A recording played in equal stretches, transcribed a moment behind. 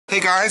Hey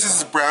guys, this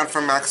is Brad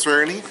from Max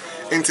Rarity,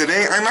 and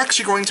today I'm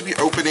actually going to be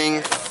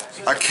opening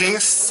a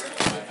case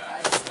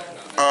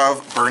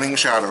of Burning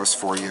Shadows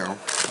for you.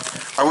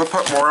 I would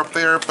put more up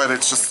there, but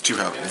it's just too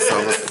heavy,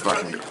 so this is not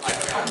going to do it.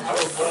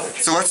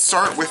 So let's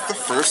start with the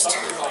first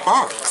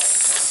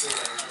box.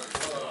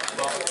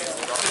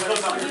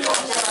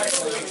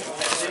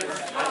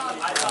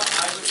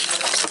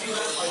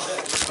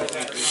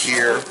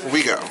 Here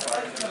we go.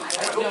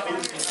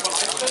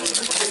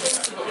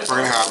 We're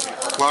going to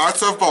have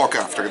lots of bulk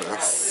after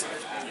this.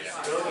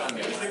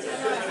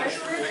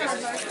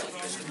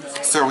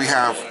 So we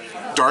have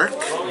Dark,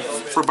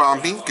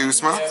 Rabombi,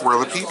 Guzma,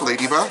 Whirlipede,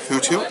 Ladybug,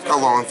 Hoothoot,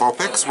 Alolan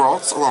Vulpix,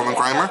 Ralts, Alolan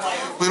Grimer,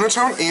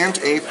 Lunatone, and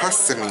a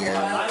Passimian.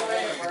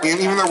 And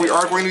even though we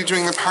are going to be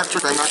doing the pack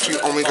trick, I'm actually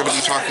only going to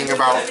be talking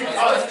about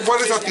what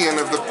is at the end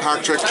of the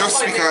pack trick,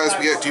 just because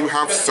we do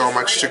have so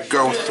much to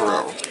go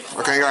through.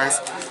 Okay,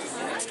 guys?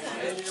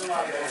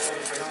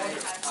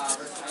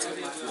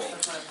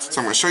 So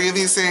I'm going to show you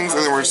these things,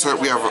 and then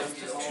we have a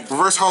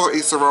Reverse Holo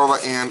Acerola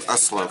and a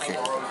Slowking.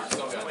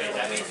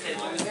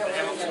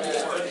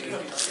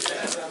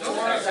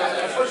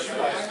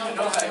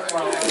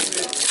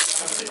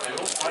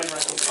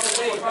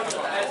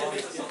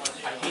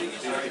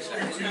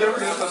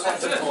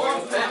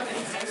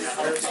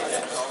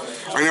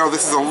 I know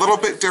this is a little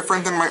bit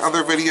different than my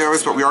other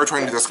videos, but we are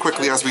trying to do this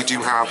quickly as we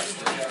do have...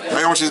 I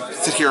don't want you to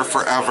sit here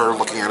forever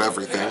looking at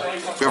everything.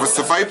 We have a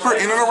Seviper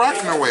and an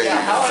Arachnoid.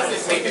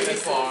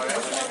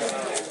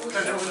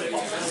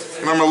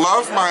 And I'm going to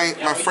love my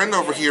friend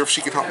over here if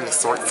she could help me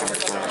sort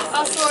something.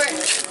 I'll sort.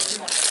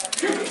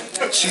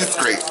 She's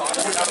great.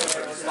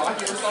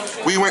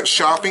 We went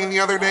shopping the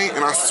other day,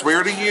 and I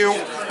swear to you,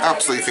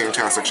 absolutely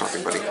fantastic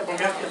shopping, buddy.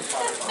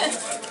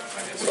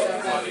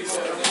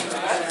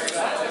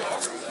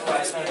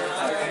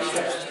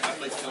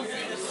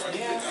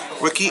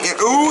 Wiki, and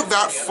ooh,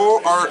 that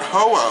full art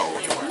Ho-Oh.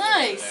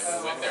 Nice.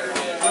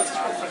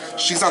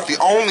 She's not the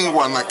only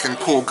one that can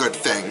pull good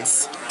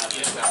things.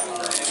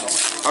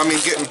 I mean,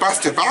 getting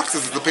busted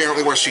boxes is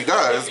apparently what she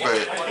does,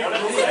 but...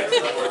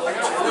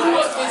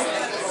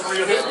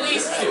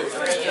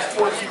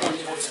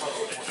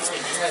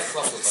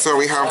 So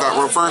we have that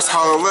Reverse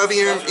Holo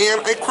Levian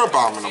and a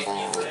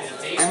Crabominable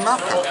in that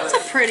pack. That's a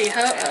pretty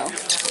Ho-Oh.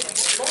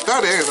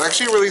 That is. I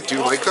actually really do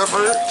like that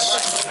art.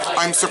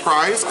 I'm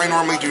surprised. I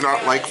normally do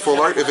not like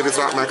full art. If it is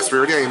not Max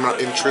Rarity, I am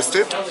not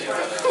interested.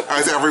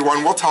 As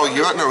everyone will tell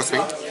you that knows me.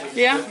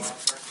 Yeah.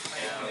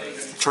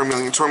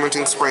 Charmeleon,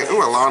 Tormenting Sprite.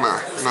 Ooh,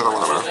 Alana. Another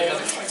Alana.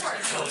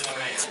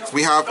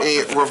 We have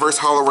a Reverse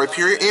Holo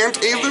Rhyperior and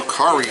a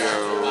Lucario.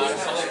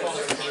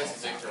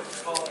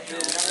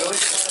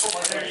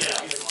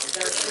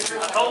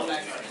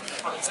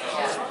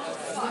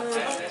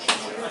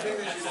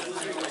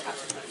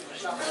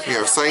 We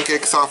have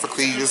Psychic,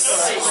 Sophocles,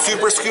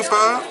 Super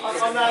Scoopa,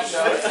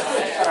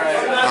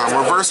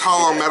 Reverse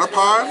Holo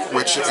Metapod,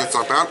 which it's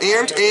not bad,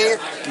 and a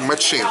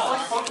Machamp.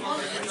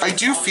 I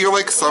do feel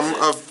like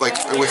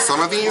with some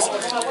of these,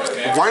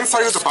 one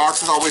side of the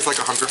box is always like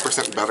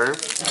 100% better.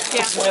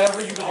 Yeah.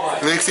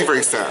 It makes me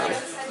very sad.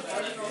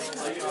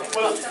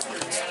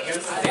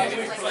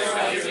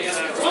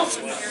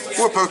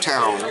 Ooh, a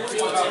Potown.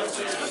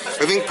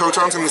 I think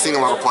Potown's going to be seeing a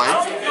lot of play.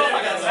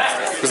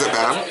 Is it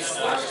bad?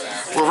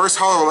 Reverse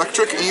Holo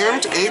Electric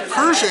and a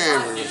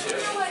Persian.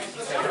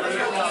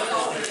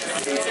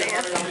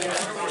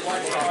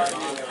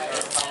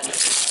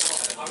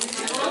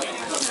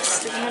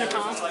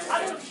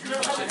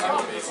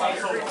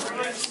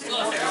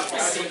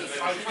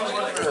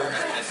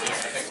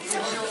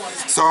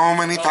 So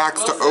many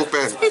packs to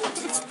open.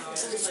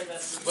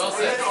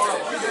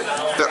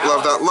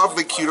 That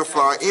lovely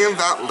Cutiefly and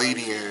that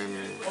Ladian.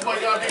 Oh my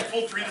god, we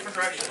pulled 3 different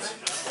directions.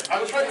 I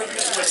was trying to do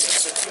this.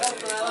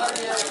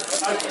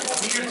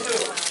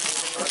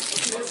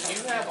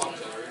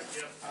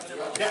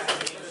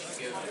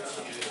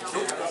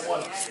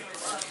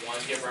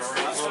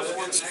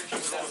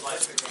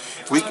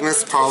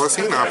 Weakness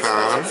Policy, not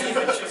bad.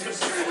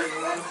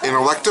 An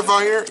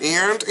Electivire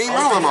and a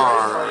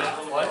Malamar.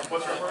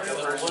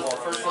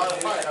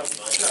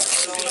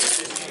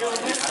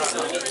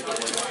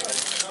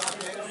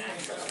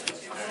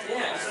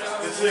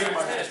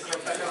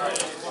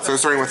 So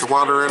starting with the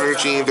Water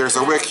Energy, there's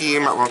a Wiki,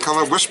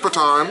 Color,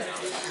 Wishbaton.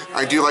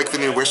 I do like the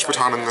new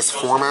Wishbaton in this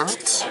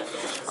format.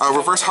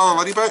 Reverse Holo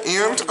Ladybug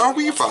and a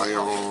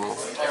Weavile.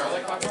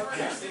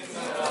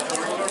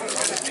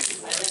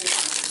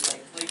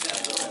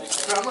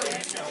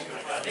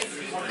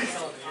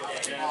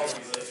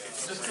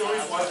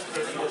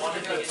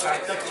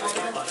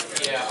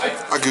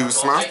 A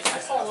Guzma,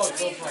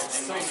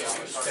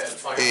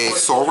 a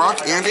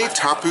Solrock, and a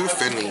Tapu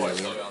Fini.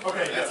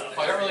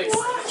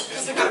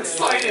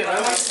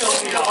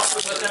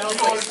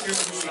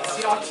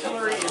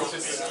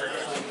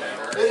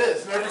 It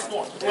is, in every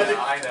form.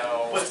 I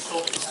know.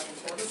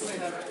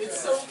 It's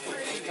so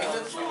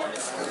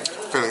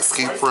An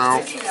Escape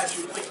Route,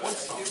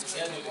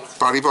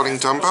 Bodybuilding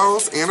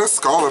Dumbbells, and a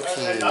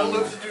Scolipede.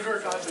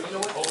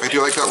 I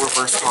do like that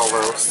Reverse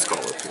Holo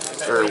Scolipede.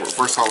 or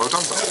reverse hollow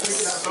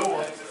dumbbells.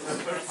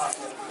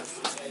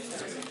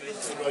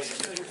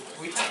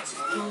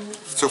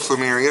 So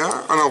Plumeria,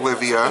 an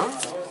Olivia,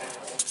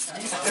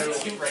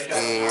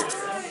 a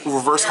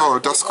reverse hollow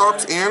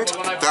Dusclops, and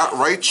that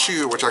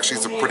Raichu, which actually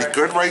is a pretty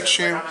good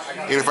Raichu.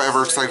 And if I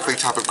ever decide to play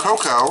Tapu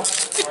Koko,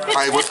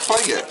 I would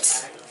play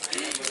it.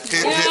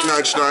 Hint, hint,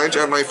 nudge, nudge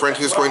at my friend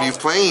who's going to be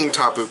playing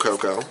Tapu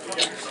Koko.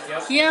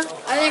 Yeah,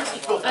 I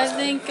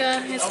think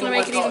it's gonna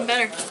make it even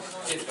better.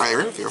 I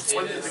agree with you.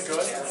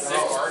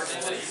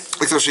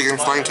 Especially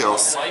against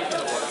Ninetales.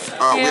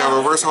 We have a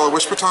reverse hollow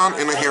Wish Baton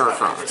and a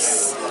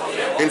Heracross.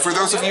 And for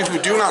those of you who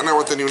do not know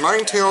what the new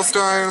Ninetales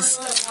does,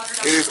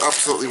 it is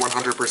absolutely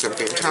 100%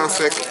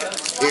 fantastic.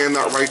 And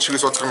that Raichu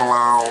is what's going to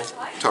allow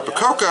Tapu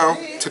Koko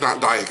to not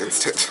die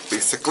against it,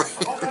 basically.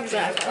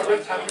 Exactly.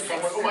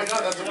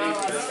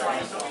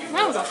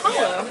 That was a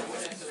hollow.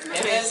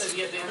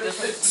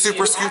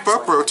 Super Scoop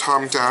Up,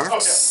 Rotom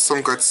Dex,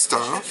 some good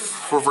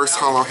stuff. Reverse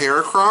hollow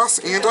Heracross,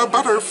 and a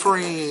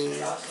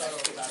Butterfree.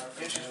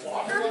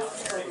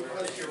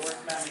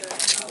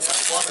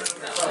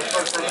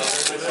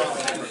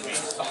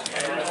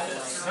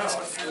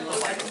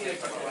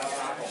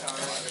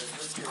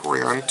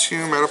 Rayon 2,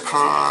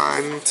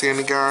 Metapod,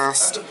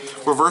 Sandygast,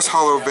 Reverse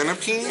Hollow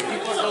Venipede,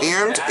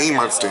 and a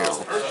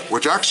Mudsdale.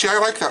 Which actually, I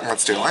like that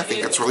Mudsdale. I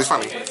think it's really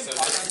funny.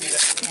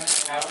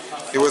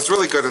 It was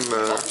really good in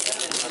the...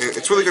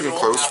 It's really good in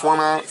closed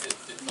format.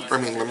 I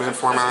mean, limited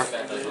format.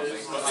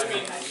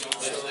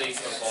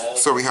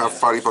 So we have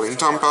Bodybuilding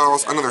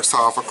Dumbbells, another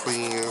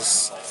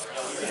Sophocles.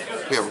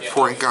 We have a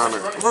Porygon,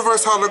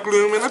 Reverse Hollow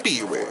Gloom, and a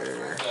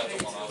Beware.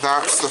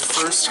 That's the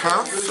first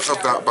half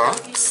of that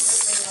box.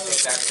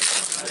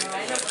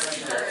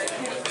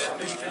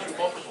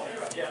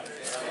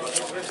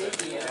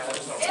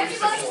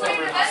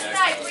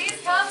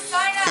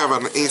 We have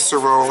an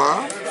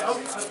Acerola,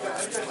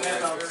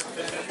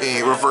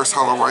 a Reverse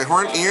Hollow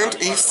Rhyhorn, and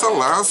a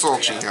Salazzle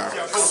GX.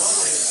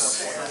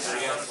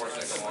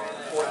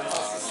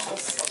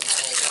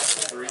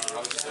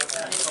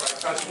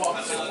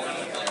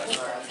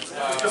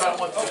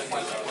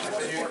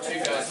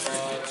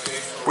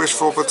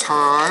 Wishful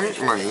Baton,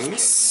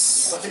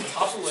 nice.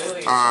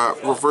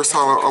 Reverse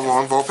Hollow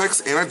Alolan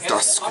Vulpix, and a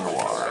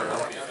Dusknoir.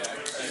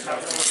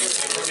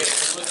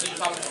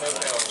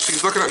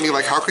 She's looking at me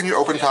like, how can you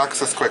open packs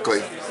this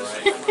quickly?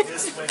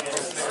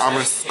 I'm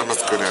just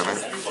good at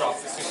it.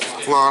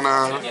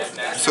 Lana,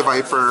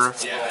 Seviper,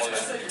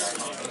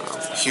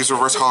 here's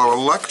Reverse Hollow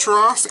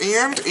Electros,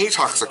 and a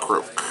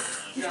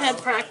Toxicroak. You've had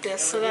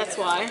practice, so that's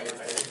why.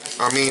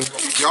 I mean,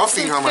 y'all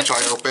seen how much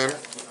I open.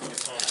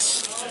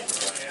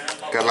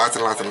 Got lots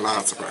and lots and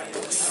lots of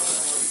practice.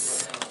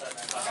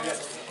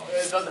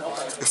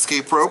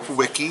 Escape Rope,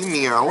 Wiki,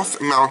 Meowth,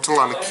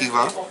 Mountalana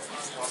Kiva,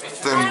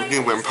 the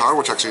new Wimpod,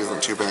 which actually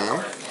isn't too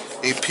bad,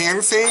 a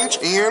Pansage,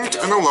 and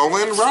an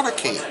Alolan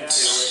Raticate.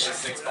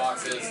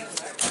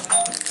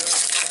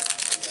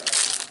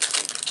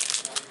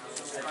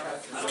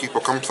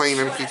 People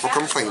complaining, people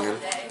complaining.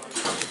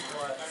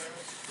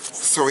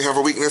 So we have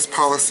a Weakness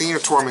Policy, a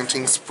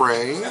Tormenting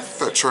Spray,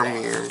 that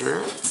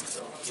Charmander,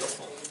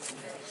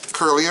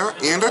 Kirlia,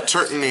 and a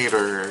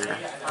Turtonator.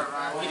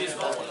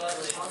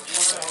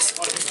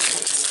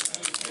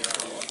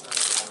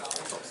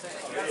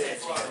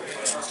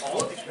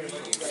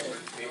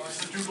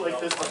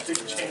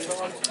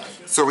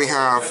 So we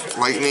have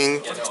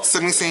Lightning,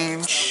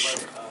 Simisage,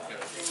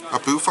 a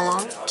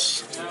Bouffalot,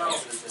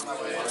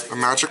 a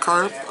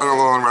Magikarp, an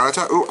Alolan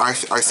Rattata. Ooh, I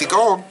see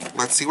gold.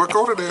 Let's see what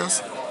gold it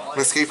is. An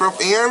Escape Rope,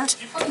 and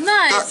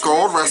that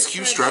gold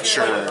Rescue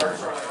Stretcher.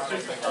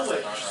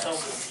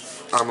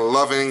 I'm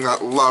loving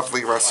that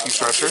lovely Rescue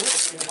Stretcher.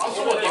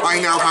 I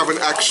now have an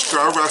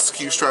extra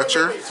Rescue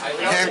Stretcher.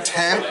 Hint,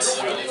 hint.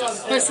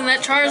 Listen,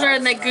 that Charizard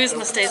and that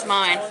Guzma stays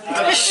mine.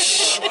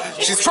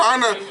 She's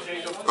trying to...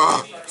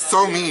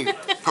 so mean.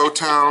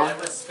 Potown.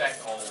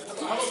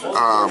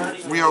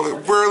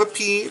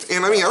 Whirlipede,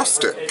 and a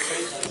Meowstic.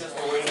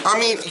 I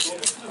mean...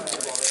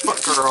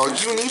 Look, girl,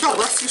 you need that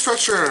Rescue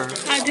Stretcher.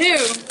 I do.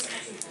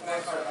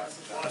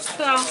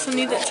 But I also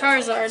need that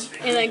Charizard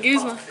and that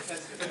Guzma.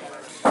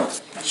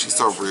 She's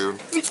so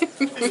rude.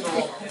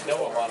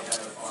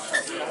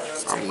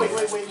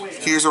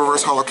 Here's a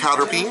Reverse Hollow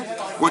Caterpie,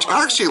 which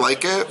I actually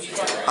like it.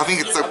 I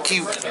think it's so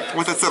cute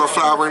with its little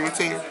flower and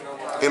everything.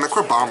 And a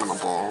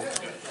Crabominable.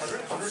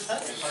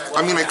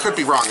 I mean, I could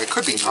be wrong. It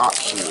could be not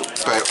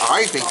cute, but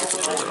I think it's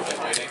adorable.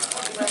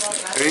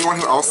 Anyone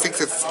who else thinks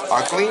it's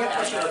ugly,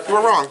 you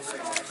are wrong.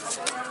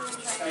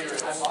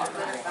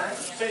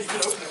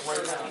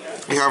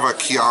 We have a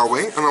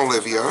Kiawe, an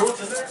Olivia,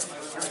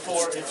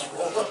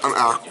 an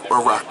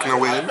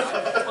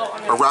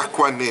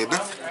Araquanid,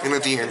 and a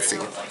DNC.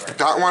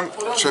 That one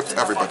trips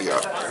everybody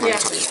up, let me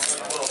tell you.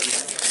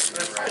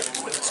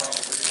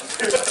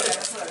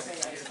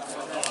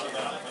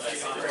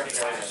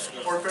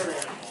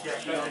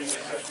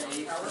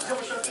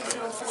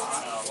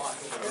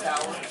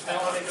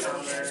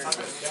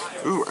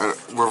 Ooh, a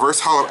Reverse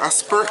Hollow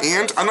Esper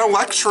and an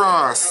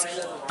Electros.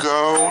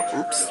 Go.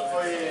 Oops.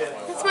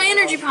 That's my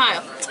energy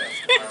pile.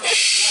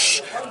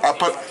 Shh.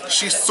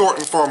 She's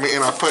sorting for me,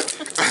 and I put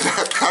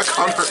that back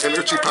on her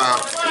energy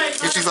pile.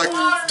 And she's like,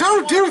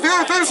 don't do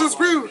that, that's just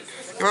rude.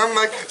 And I'm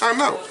like, I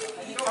know.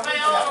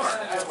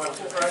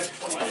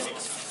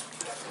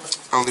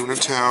 A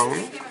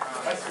Lunatone,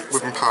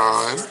 Whipping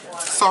Pod,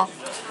 Sock.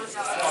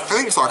 I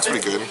think Sock's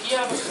pretty good.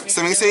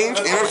 Semi-Sage,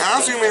 and an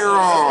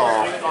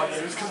Azumarill.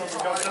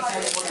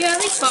 Yeah, I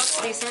think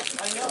Sock's decent.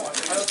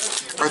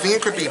 I think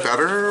it could be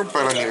better,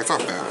 but I mean, it's not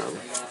bad.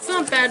 It's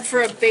not bad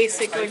for a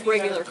basic, like,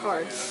 regular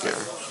card. Yeah.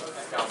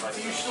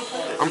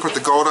 I'm gonna put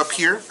the gold up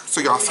here,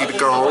 so y'all see the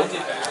gold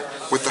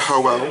with the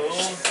Ho-Oh.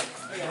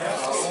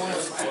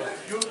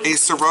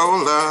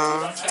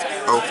 Acerola.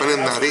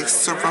 Opening that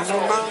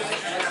Acerola.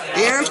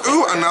 And,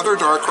 ooh, another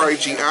Darkrai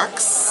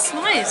GX.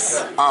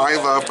 Nice. I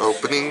love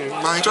opening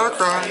my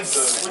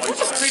Darkrai's.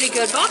 That's a pretty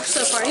good box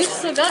so far. You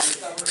still got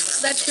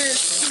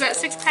you got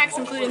 6 packs,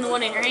 including the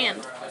one in your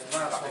hand.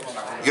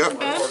 Yep.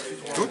 Okay.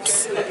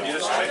 Oops.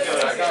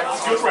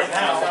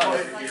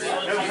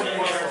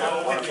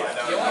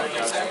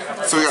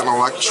 So we got an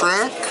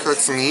Electric.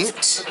 That's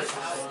neat.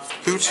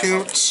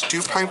 Hoothoot,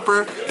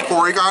 Dewpiper,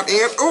 Porygon,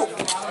 and oh,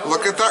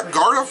 look at that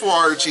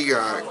Gardevoir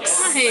GX.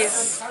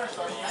 Nice.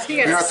 So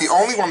You're not the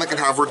only one that can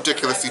have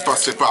ridiculously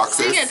busted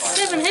boxes. you got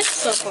 7 hits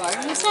so far.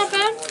 That's not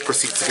bad.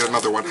 Proceed to get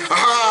another one.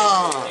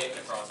 Aha!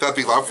 That'd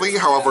be lovely.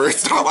 However,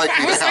 it's not likely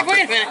I to was like, happen.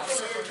 wait a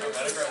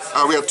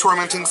minute. We have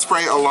Tormenting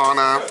Spray,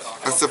 Alana,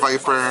 as the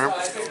Viper,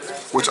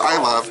 which I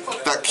love.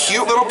 That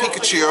cute little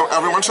Pikachu.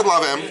 Everyone should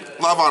love him.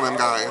 Love on him,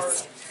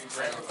 guys.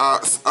 A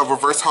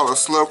Reverse Hollow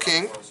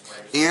Slowking,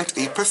 and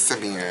a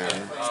Passimian.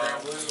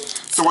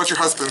 So what'd your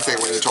husband say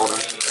when you told him?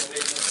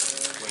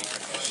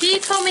 He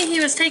told me he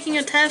was taking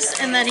a test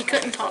and that he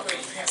couldn't talk.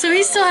 So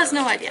he still has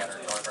no idea.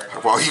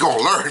 Well, he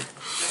gonna learn.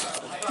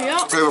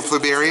 Yep. We have a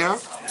Fluberia,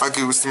 a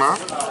Guzma,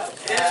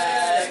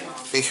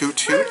 a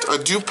Hoothoot, a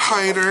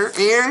Dewpider,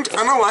 and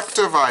an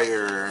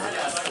Electivire.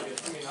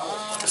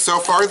 So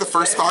far, the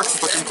first box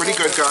is looking pretty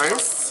good,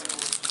 guys.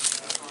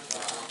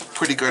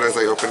 Pretty good as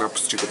I open up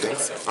stupid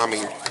things. I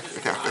mean,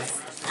 it happens.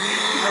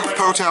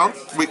 Potown,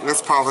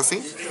 Weakness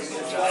Policy,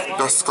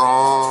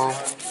 Duskull,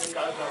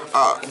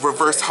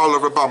 Reverse Hollow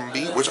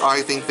Ribombee, which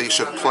I think they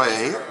should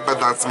play, but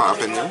that's my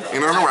opinion,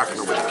 and an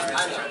Arachnoid.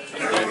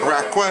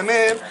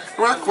 Araquanid,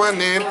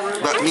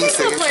 let me I say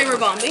still it. play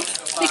Ribombee.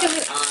 Because,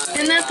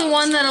 isn't that the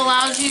one that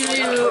allows you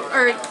to,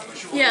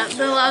 that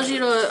allows you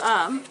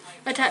to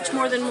attach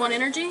more than one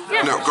energy?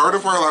 Yeah. No,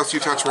 Gardevoir allows you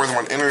to attach more than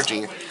one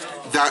energy.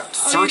 That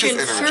Oh, searches you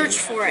can energy. search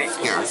for it.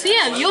 Yeah. So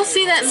yeah, you'll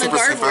see that in the Super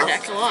Gardevoir Super.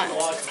 deck a lot.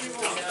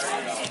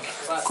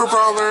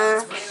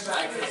 Crabrawler,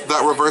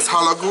 that Reverse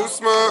Hollow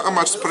Guzma, I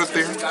might just put it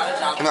there, and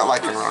that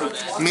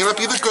Lycanroc. May not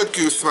be the good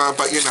Guzma,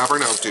 but you never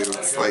know,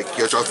 dudes. Like,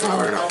 you just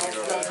never know.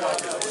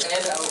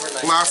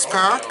 Last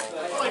pack.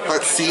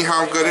 Let's see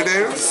how good it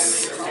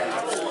is.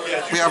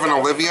 We have an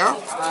Olivia.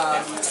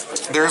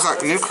 There's a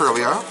new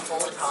Curlia.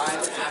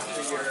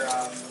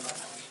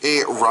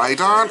 A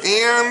Rhydon,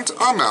 and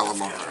a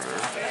Malamar.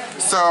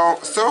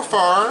 So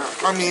far,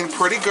 I mean,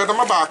 pretty good on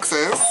my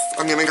boxes.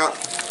 I mean,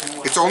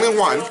 it's only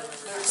one,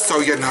 so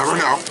you never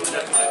know.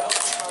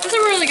 It's a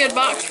really good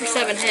box for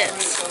 7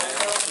 hits.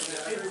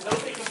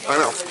 I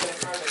know.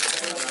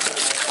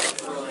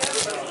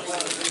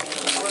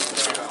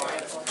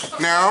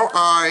 Now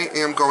I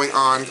am going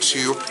on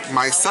to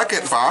my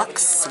second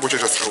box, which I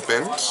just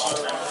opened.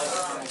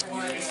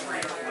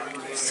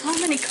 So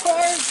many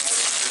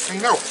cards. I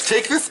know.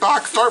 Take this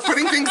box, start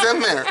putting things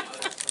in there.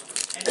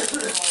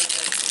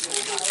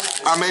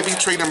 I may be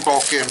trading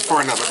bulk in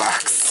for another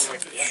box.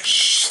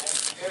 Shh.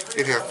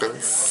 It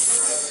happens.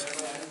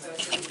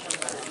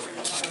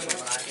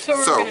 So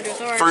we're So, gonna do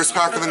with ours. first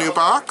pack of the new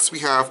box, we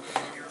have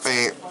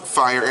a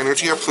Fire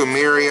Energy, a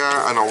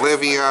Plumeria, an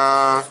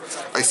Olivia,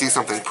 I see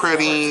something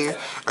pretty,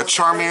 a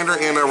Charmander,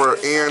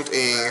 and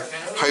a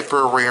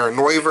Hyper Rare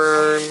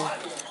Noivern.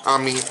 I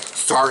mean,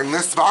 starting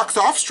this box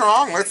off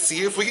strong. Let's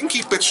see if we can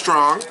keep it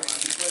strong.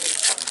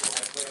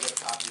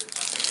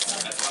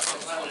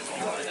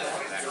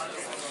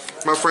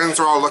 My friends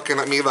are all looking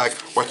at me like,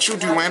 what you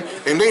doing?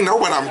 And they know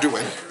what I'm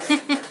doing.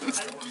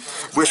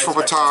 Wishful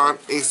Baton,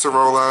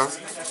 Acerola.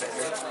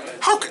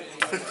 How could...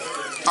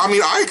 I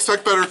mean, I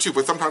expect better too,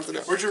 but sometimes I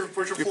don't. Where's your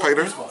You played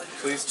her?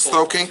 Please.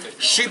 Slowking.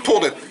 She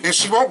pulled it, and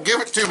she won't give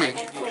it to me.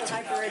 Oh,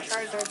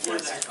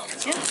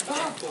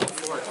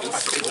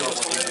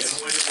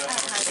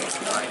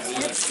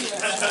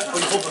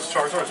 you pulled the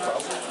Charizard as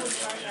well?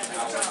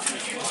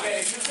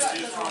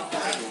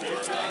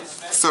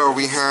 So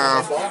we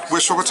have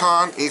Wishful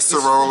Baton,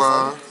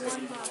 Acerola.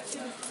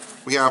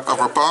 We have a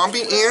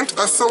Ribombee and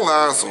a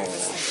Salazzle.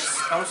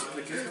 How much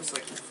the gift is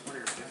like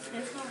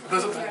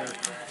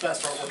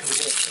best art looking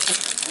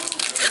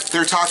to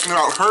They're talking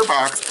about her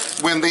box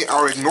when they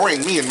are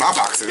ignoring me in my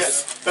boxes.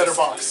 Yes, better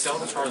box. Sell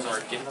the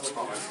Charizard, get another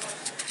box.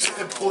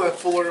 And pull that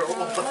fuller.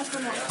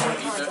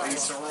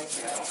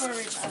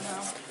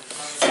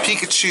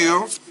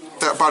 Pikachu,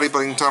 that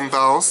bodybuilding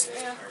dumbbells,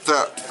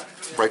 the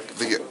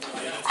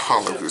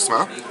Hollow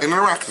Guzma, and an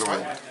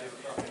Arachnoid.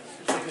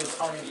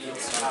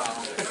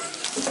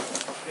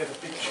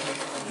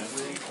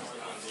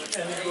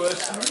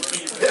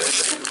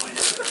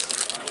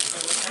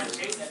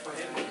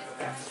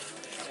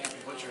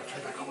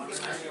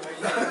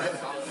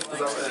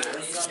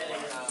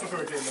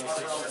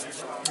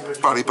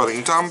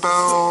 Bodybuilding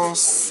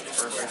dumbbells,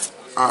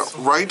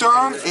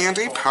 Rhydon, and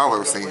a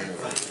Palo Sand.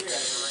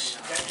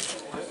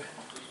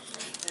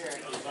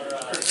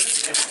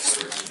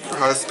 Her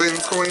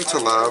husband's going to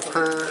love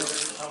her.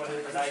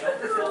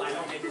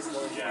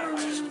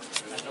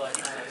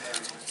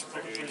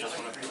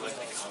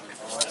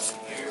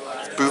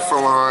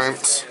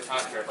 Bouffalant,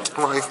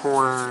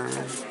 Rhyhorn,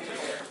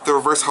 the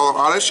Reverse Hollow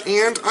Oddish,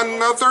 and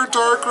another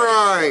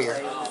Darkrai!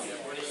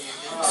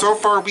 So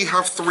far we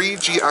have 3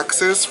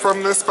 GXs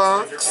from this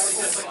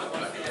box.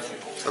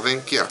 I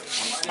think, yeah.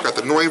 Got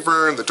the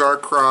Noivern, the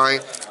Darkrai,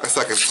 a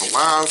second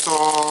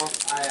Palazzo.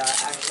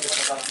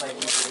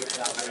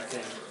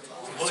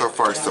 So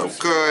far so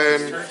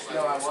good.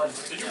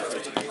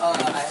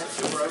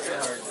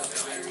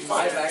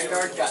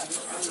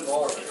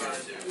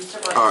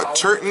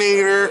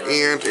 Turtonator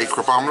and a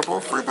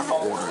Crabominable for that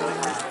one.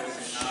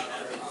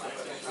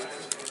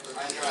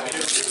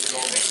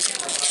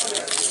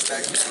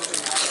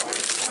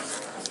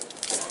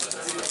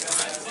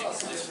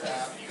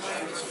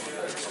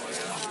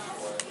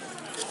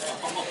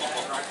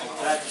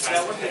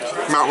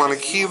 Mount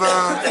Lanakila,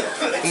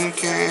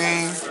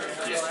 Inkay,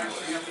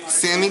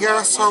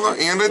 Sandygast Hollow,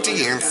 and a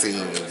DNC.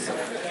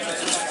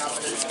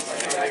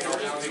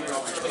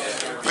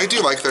 I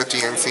do like that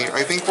DNC.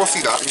 I think we'll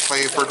see that in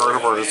play for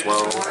Gardevoir as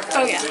well.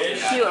 Oh yeah,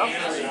 you will.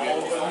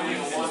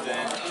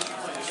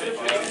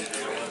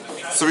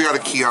 So we got a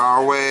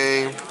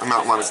Kiawe, a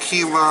Mount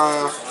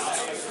Lanakila,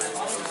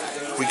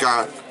 we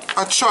got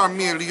a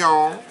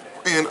Charmeleon,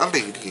 and a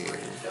Ladian.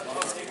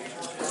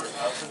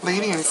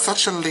 Ladian's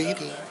such a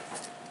lady.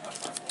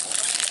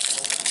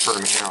 For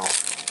now.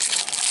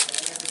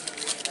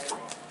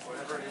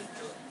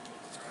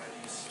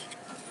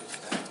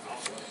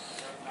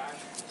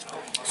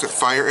 So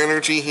Fire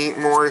Energy,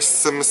 Heatmore,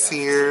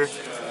 Simisear,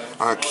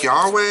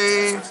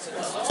 Kiawe,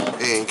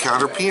 a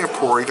Caterpie, a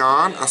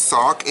Porygon, a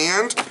Sock,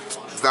 and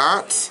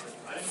that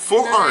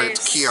Full Art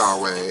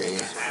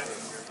Kiawe.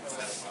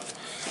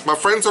 My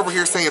friend's over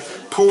here saying,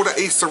 pull the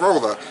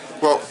Acerola.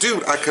 Well,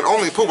 dude, I can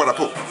only pull what I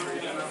pull.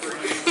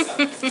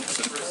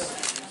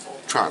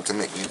 Trying to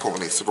make me pull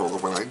an Acerola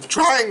when I'm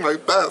trying my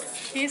best.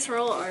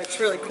 Acerola art's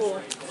really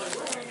cool.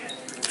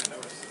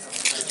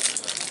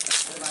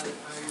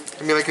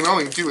 I mean, I can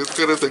only do as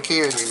good as I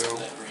can, you know.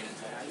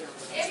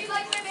 If you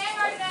like my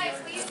Vanguard bags,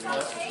 please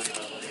come pay me.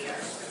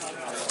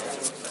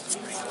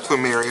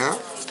 Plumeria.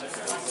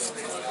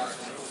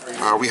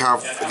 We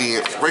have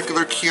the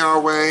regular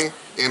Kiawe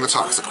and the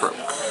Toxicroak.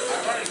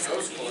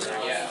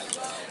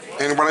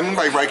 And what I mean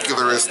by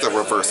regular is the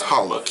Reverse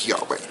Hollow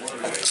Kiawe.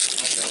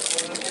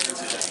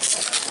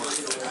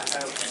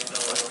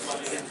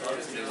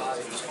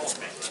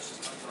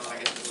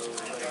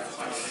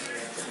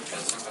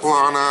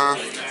 Lana,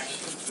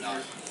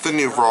 the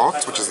new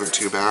Ralt, which isn't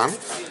too bad,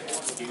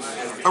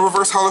 a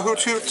Reverse Hollow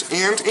Hoothoot,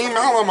 and a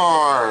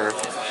Malamar.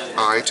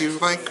 I do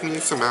like me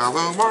some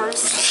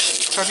Malamars.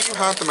 Have you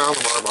had the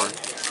Malamar bar?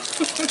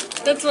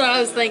 That's what I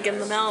was thinking,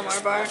 the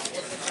Malamar bar.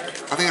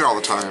 I think it all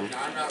the time.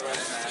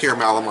 Here,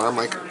 Malamar, I'm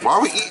like, why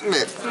are we eating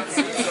it?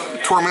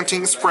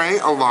 Tormenting Spray,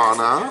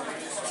 Alana,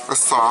 a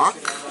Sock,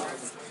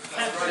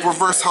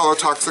 Reverse Hollow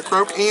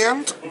Toxicroak,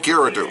 and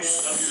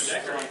Gyarados.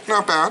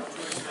 Not bad.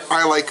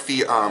 I like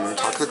the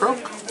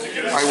Toxicroak.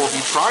 I will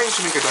be trying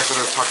to make a deck that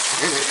has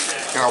Toxic in it,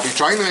 and I'll be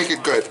trying to make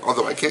it good,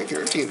 although I can't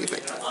guarantee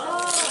anything.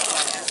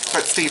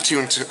 But stay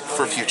tuned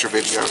for future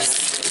videos,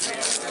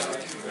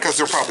 because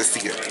you'll probably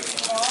see it.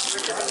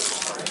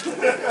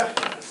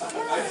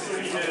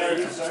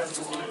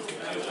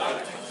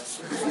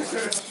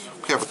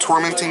 We have a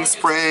Tormenting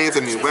Spray,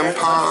 the new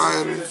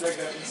Wimpod,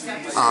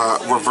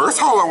 Reverse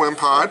Hollow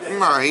Wimpod,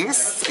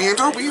 nice, and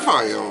a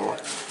Weavile.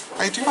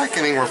 I do like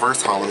getting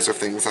reverse hollows of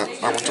things that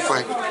I want to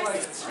play.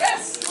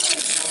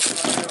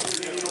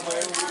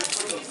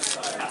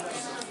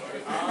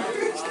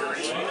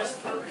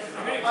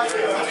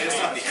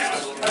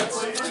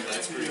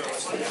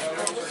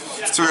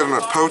 So we have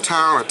a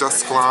Potown, a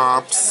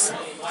Dusclops,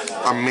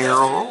 a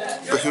Meryl,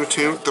 the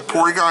Hoothoot, the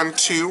Porygon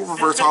 2,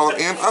 Reverse Hollow,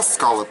 and a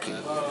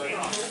Scolipede.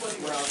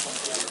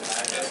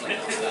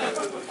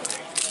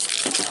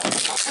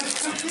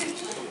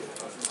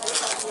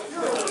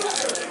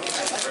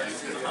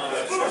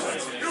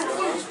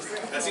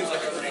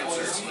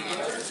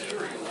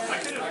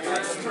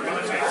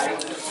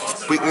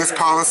 Weakness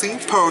Policy,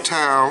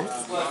 Potown,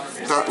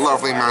 that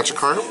lovely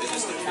Magikarp,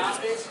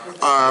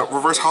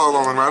 Reverse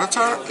Hollow Alolan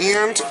Rattata,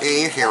 and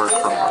a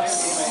Heracross.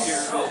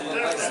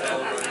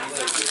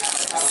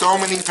 So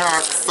many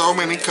packs, so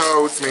many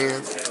codes,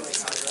 man.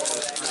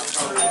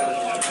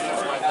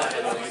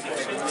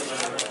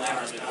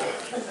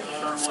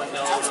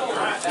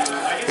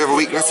 We have a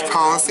Weakness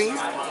Policy,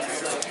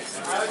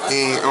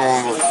 a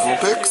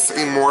Vulpix,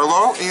 a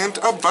Morlo, and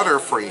a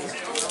Butterfree.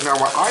 Now,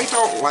 what I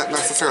don't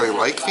necessarily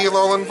like the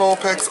Alolan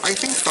Vulpix, I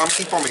think some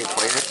people may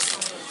play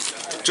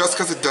it, just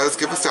because it does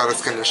give a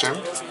status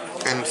condition.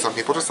 And some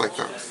people just like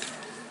that.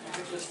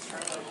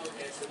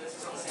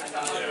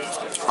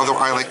 Although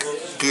I like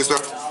Guzma.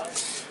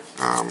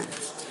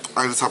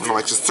 I just happen to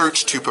like to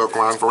search 2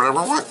 Pokemon for whatever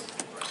I want.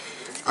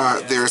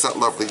 There's that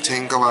lovely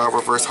Tangela,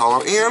 Reverse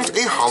Hollow, and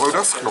a Hollow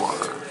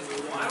Dusknoir.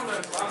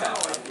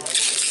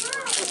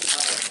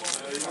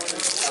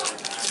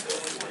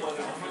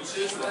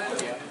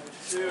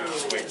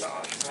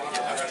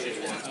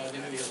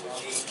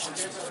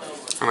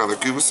 Another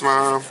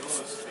Guzma,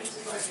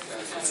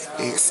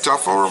 a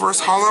Stuffle Reverse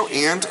Hollow,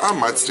 and a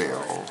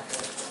Mudsdale.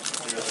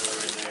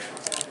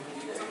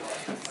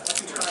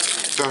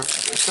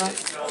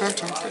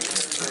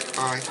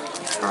 I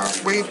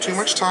have way too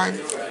much time.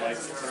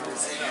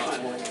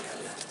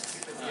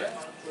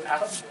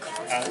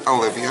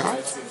 Olivia,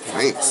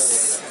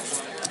 nice.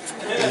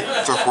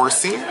 The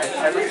Horsey,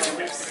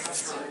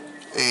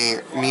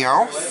 a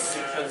Meowth,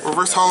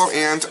 Reverse Hollow,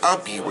 and a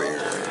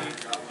Beware.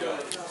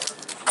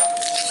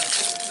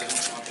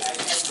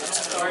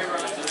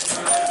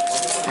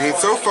 I mean,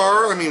 so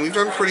far, we've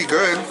done pretty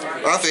good,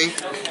 I think.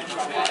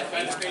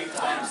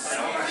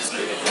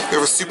 We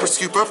have a Super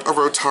Scoop Up, a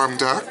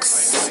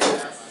Rotom-Dex,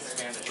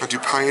 a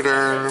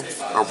Dupiter,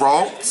 a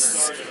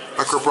Ralts,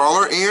 a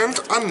Crabrawler, and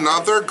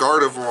another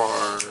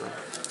Gardevoir.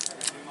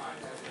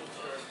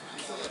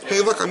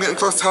 Hey, look, I'm getting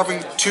close to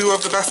having 2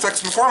 of the best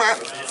decks in the format.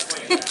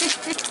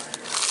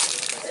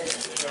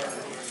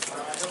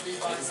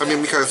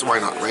 Because why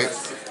not, right?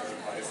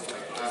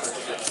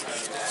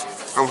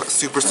 A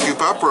Super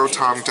Scoop Up,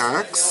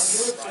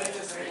 Rotom-Dex,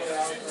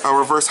 a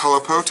Reverse Hollow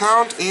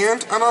Potown,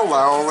 and an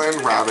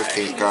Alolan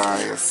Raticate,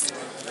 guys.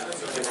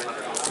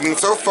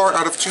 So far,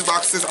 out of 2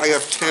 boxes, I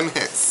have 10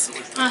 hits.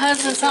 My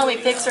husband told me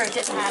Pixar, it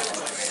didn't happen.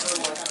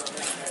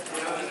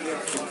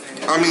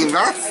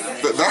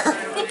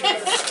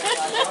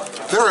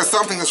 There is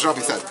something that should not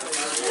be said.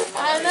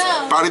 I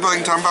know.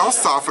 Bodybuilding Dumbbell,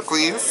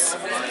 Sophocles.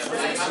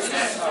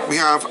 We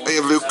have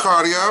a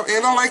Lucario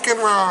and a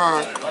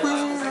Lycanroc.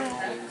 Woo.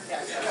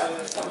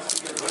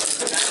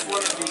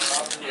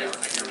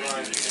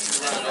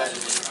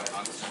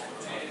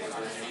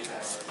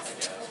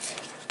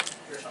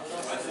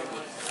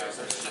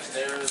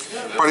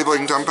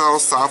 Bodybuilding Dumbbell,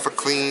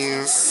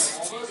 Sophocles,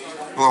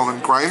 Alolan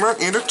Grimer,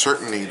 and a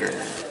Turtonator.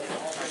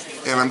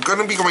 And I'm going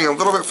to be going a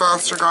little bit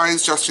faster,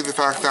 guys, just due to the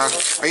fact that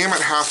I am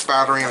at half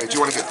battery and I do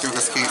want to get through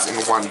this case in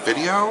one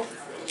video.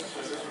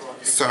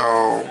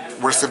 So,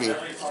 we're just going to be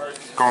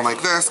going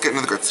like this, getting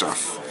to the good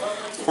stuff.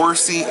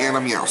 Horsey and a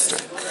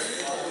Meowstic.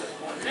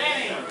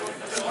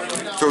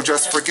 So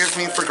just forgive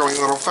me for going a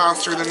little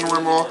faster than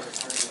normal,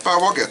 but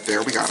we'll get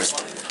there. We got it.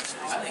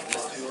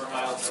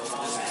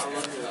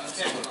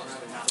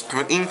 I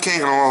have an Inkay,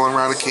 an Alolan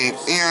Raticate,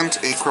 and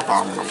a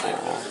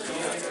Crabominable.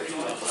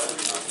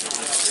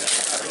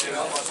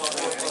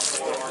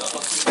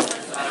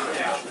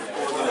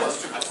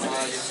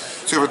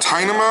 So we have a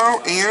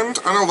Tynamo and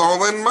an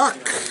Alolan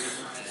Muck.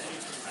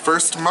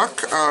 First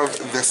Muck of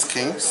this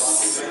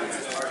case.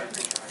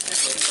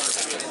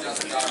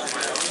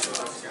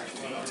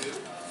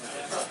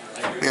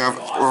 We have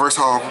Reverse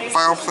Hollow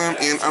Vileplume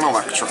and an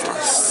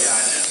Electros.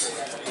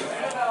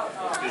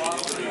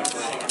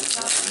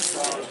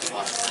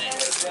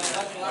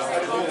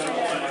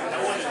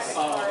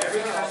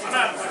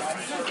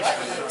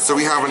 So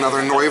we have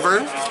another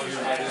Noivern.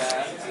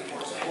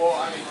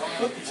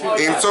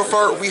 And so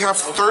far we have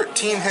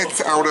 13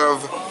 hits out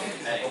of...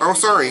 Oh,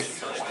 sorry.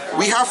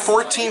 We have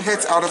 14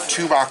 hits out of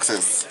 2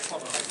 boxes.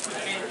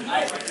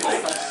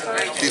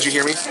 Did you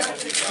hear me?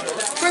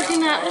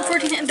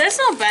 14, that's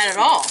not bad at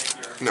all.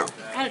 No.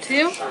 Out of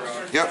 2?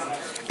 Yep.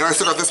 And I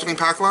still got this many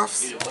pack left.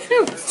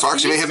 Phew. So I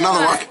actually may hit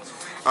another one.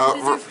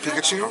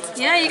 Pikachu.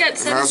 Yeah, you got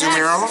 7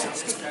 Azumarill.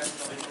 packs.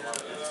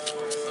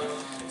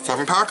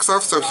 7 packs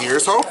left, so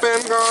here's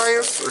hoping,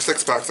 guys. Or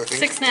 6 packs, I think.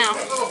 6 now.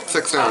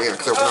 6 now, yeah,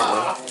 because I opened that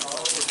one.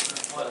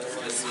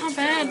 It's not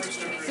bad.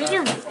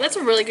 That's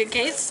a really good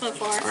case so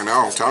far. I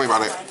know, tell me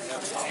about it.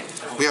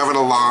 We have an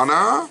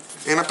Alana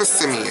and a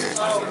Passimian.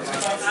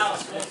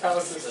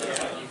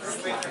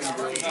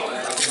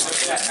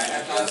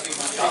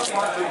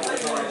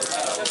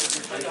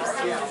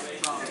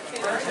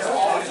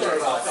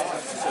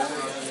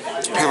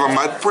 We have a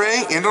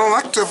Mudbray and an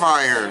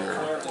Electivire.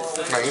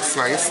 Nice,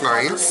 nice,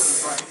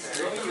 nice.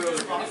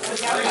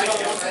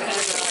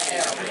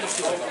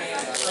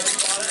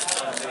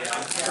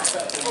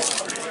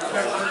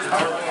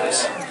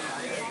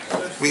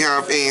 We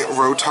have a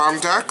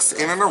Rotom-Dex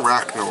and an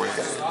Arachnoid.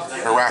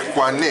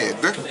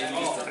 Araquanid.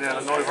 Yeah,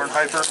 the Noivern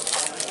Hyper.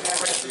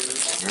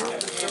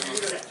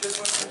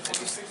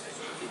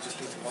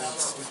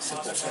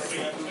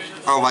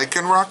 A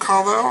Lycanroc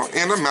Hollow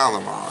and a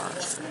Malamar.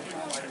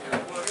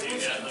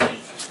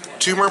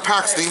 2 more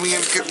packs, then we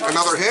get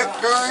another hit,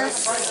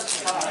 guys.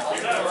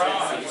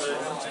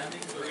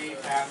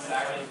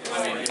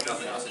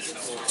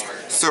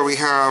 So we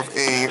have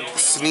a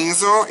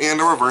Sneasel and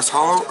a Reverse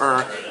Hollow,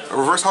 or a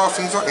Reverse Hollow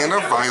Sneasel and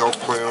a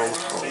Vileplume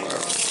Hollow.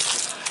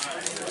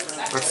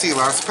 Let's see,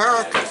 last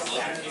pack.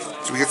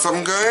 Did we get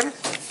something good?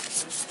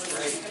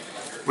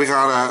 We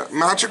got a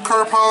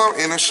Magikarp Hollow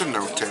and a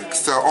Shiinotic.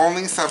 So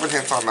only 7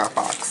 hits on that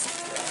box.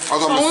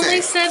 Although I'm gonna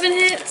Only say, 7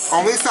 hits?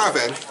 only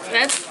 7.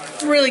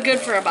 That's really good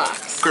for a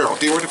box. Girl,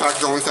 do you want the fact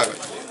it's only 7?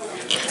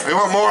 I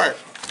want more.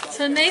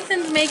 So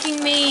Nathan's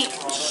making me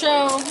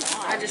show...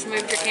 I just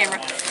moved your camera.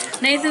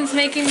 Nathan's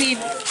making me...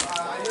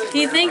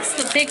 He thinks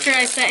the picture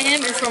I sent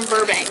him is from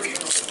Burbank.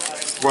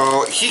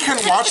 Well, he can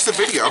watch the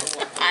video.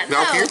 I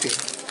Now know. can't he?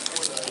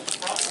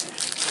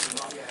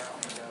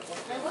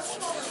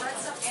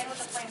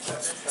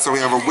 So we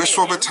have a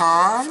Wishful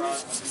Baton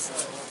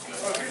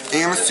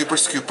and a Super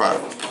Scoop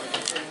Up.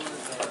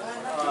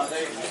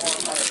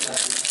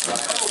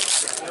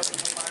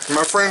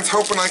 My friend's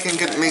hoping I can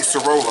get an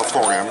Acerola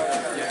for him.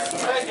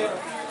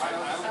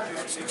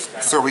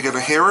 So we get a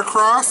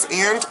Heracross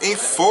and a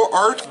Full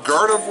Art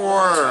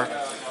Gardevoir.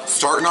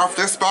 Starting off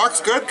this box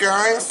good,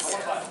 guys.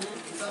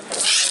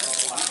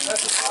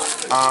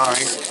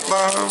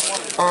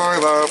 I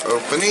love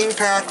opening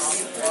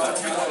packs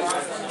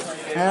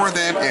more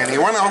than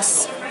anyone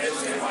else.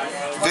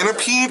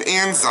 Venipede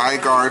and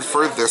Zygarde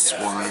for this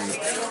one.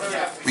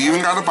 We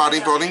even got a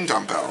bodybuilding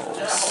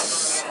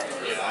dumbbells.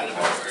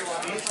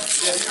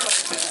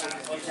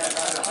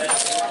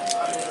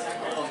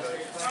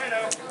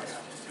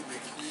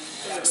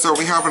 So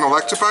we have an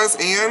Electabuzz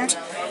and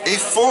a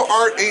Full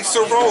Art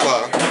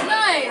Acerola.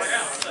 Nice!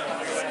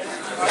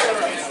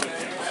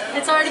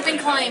 It's already been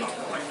claimed.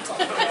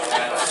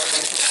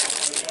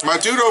 My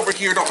dude over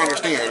here don't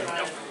understand.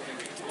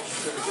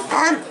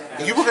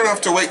 You were gonna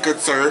have to wait, good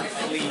sir.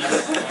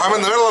 I'm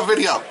in the middle of a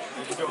video.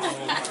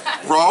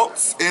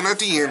 Ralts and a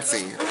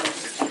DNC.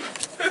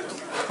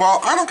 Well,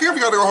 I don't care if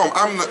you gotta go home.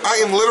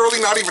 I am literally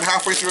not even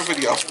halfway through a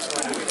video.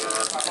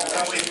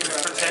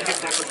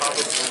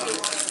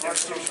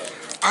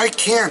 I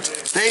can't.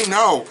 They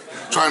know.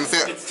 Trying to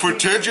say,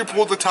 pretend you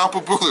pulled the top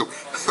of Bulu.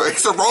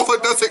 Acerola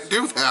doesn't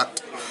do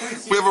that.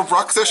 We have a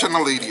Bruxish and a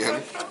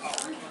Ledian.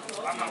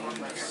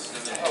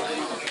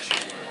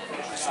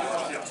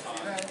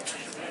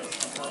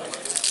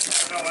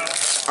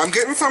 I'm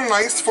getting some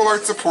nice Full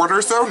Art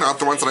supporters though, not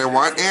the ones that I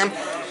want, and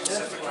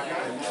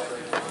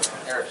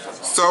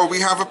so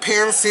we have a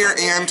Pansear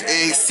and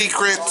a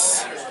Secret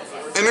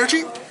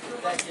Energy.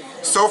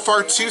 So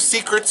far 2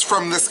 secrets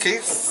from this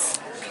case.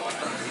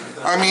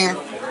 I mean,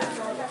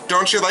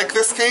 don't you like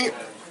this, Kate?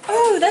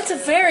 Oh, that's a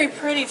very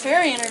pretty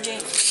fairy energy.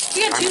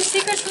 You got 2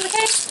 secrets from the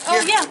case? Oh,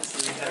 yeah.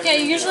 Yeah,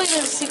 usually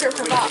there's a secret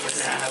per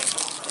box.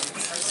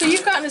 So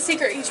you've gotten a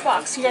secret each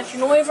box. You got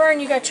your Noivern,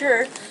 you got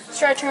your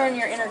Stretcher, and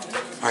your energy.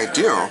 I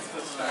do.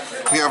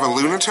 We have a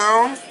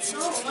Lunatone,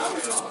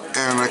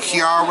 and a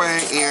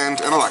Kiawe, and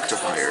an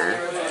Electivire.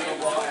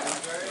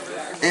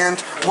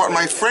 And what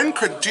my friend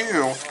could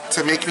do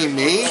to make me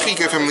maybe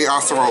give him the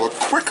Acerola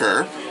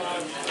quicker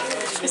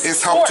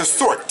is help to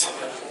sort.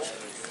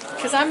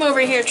 Because I'm over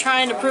here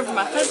trying to prove to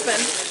my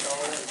husband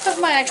of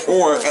my actual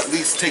Or at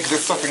least take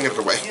this stuff and get it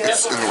away.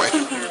 It's in the way.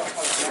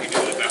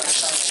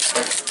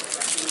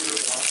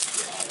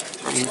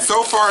 I mean,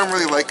 so far I'm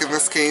really liking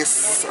this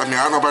case. I mean,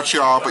 I don't know about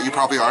y'all, but you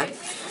probably are.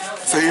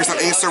 So here's an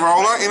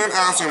Acerola and an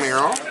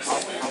Azumarill.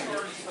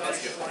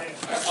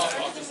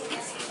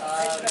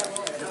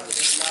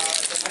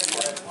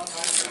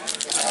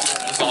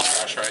 It's all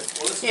trash, right?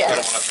 Yeah. I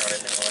don't want to throw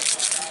anything away.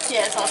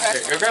 Yeah, it's all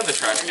trash. Go grab the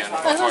trash can. I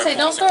was going to say,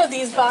 don't throw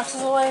these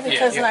boxes away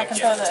because then I can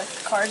throw the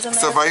cards in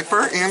It's there. a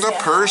Viper and a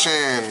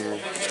Persian.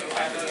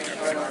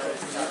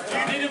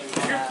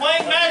 If you're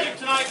playing Magic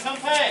tonight, come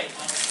pay.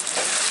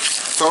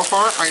 So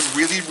far, I'm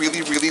really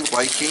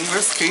liking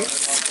this case.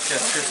 Yeah,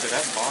 seriously,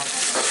 that box.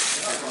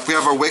 We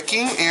have a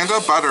Wiki and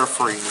a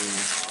Butterfree.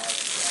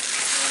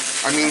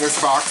 I mean, this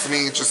box to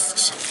me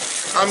just...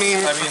 I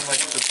mean, like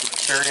the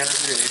fairy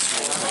energy, the Ace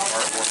was like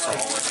artwork from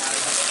all this.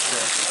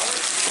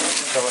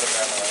 That would have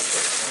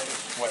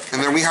been what?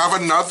 and then we have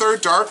another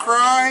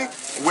Darkrai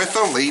with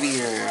a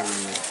Ledian.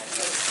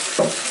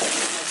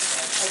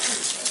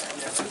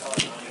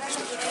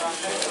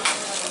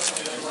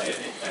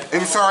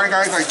 And sorry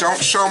guys, I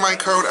don't show my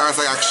code as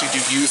I actually do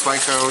use my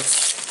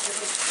codes.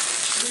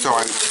 So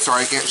I'm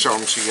sorry I can't show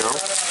them to you. I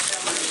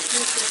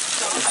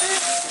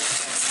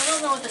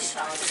don't know what the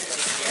shop is.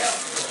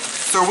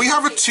 So we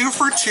have a 2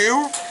 for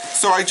 2.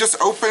 So I just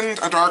opened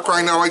a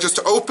Darkrai. No, I just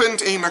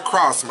opened a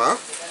Necrozma.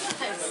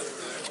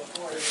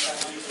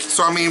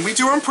 So I mean, we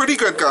doing pretty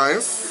good,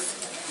 guys.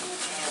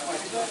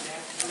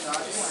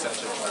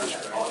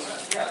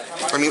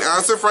 I mean,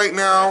 as of right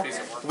now,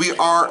 we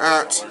are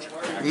at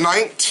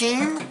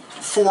 19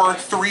 for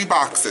 3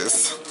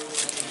 boxes.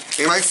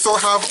 And I still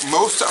have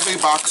most of a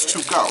box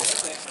to go.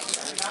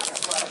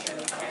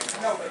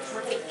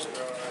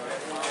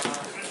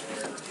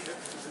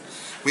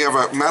 We have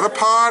a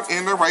Metapod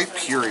and a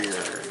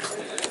Rhyperior.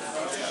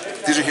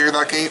 Did you hear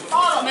that, Kate?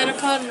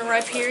 Metapod and a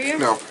Rhyperior?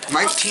 No,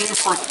 19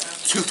 for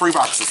 3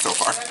 boxes so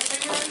far.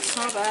 It's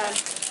not bad.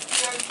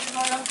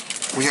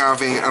 We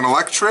have an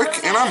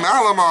Electric and a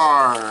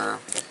Malamar.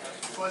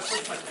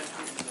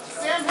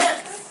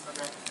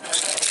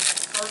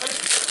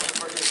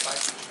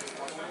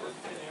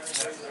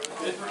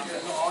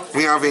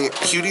 We have a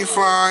Cutie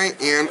Fly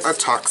and a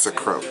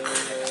Toxicroak.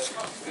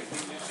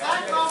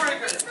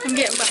 I'm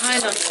getting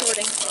behind on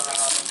sorting.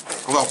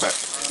 A little bit.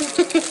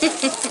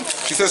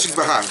 She says she's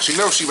behind. She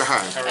knows she's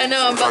behind. I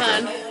know I'm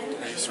behind.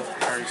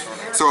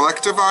 So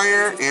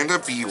Electivire and a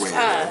B-Wing.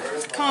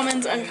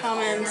 Commons,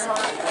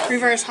 uncommons,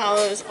 reverse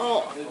hollows,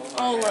 all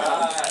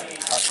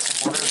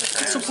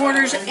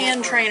supporters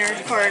and trainer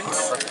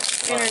cards.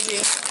 Energy.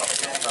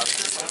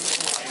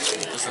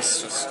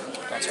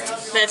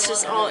 That's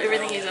just all,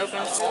 everything he's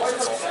opened.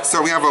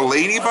 So we have a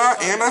Ladybug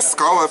and a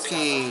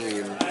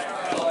Scolipede.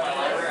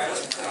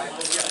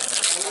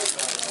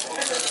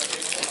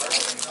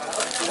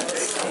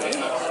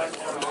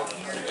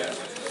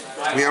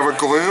 We have a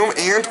Gloom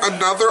and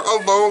another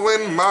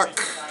Alolan Muck.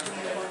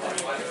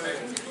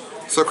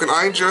 So can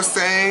I just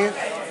say,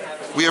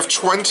 we have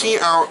 20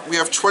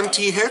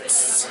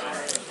 hits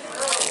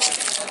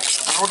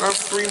out of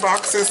 3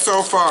 boxes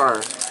so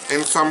far.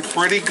 And some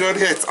pretty good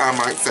hits, I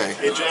might say.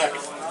 Hey, Jack.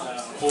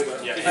 Hold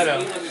it. Yeah. We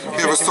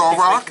have a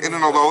Solrock and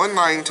an Alolan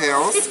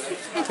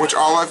Ninetales, which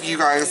all of you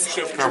guys...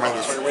 Never mind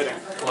this.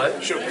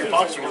 What? Show your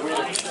box when you're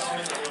waiting.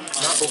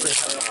 Not open.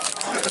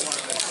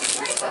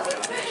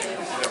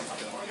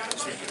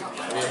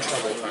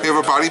 We have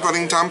a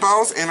Bodybuilding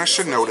Dumbbells and a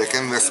Shiinotic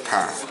in this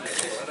pack.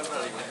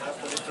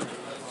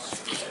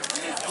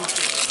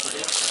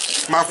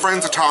 My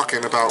friends are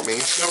talking about me.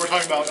 No, we're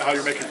talking about how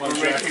you're making fun of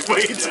Jack.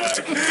 Wait.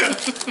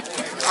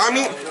 I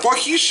mean, well,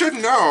 he should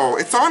know.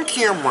 It's on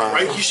camera.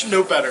 Right? You should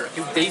know better.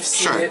 They've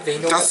seen Sure. it. They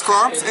know.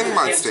 Dusclops and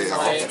Mudsdale.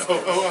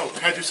 Oh.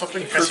 Can I do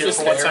something? Can I see it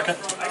for 1 second?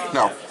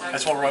 No. I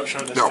just want to show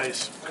his No.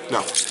 face.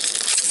 No.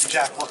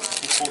 Jack, look.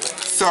 He pulled it.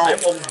 So,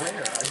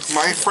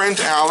 my friend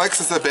Alex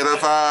is a bit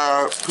of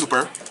a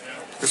pooper.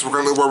 Is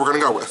where we're gonna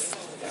go with.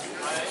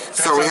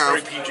 So we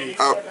have very PG.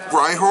 a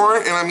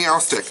Rhyhorn and a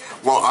Meowstic.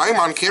 Well, I'm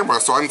on camera,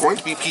 so I'm going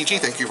to be PG,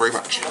 thank you very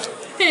much.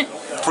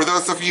 For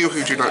those of you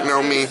who do not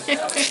know me,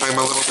 I'm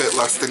a little bit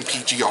less than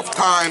PG all the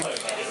time.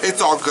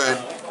 It's all good.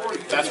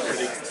 That's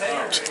pretty.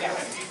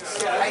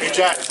 Hey,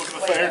 Jack, look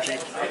at the energy.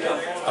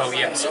 Oh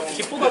yeah. So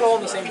he pulled that all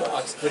in the same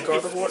box. The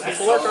Gardevoir. The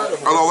full art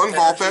Gardevoir. Alolan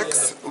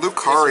Vulpix,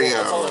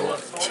 Lucario.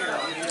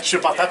 Should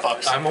have bought that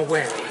box. I'm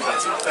aware.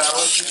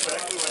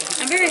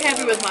 I'm very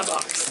happy with my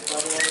box.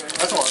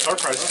 That's a lot of dark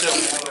prizes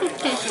too.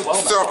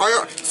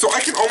 So I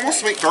can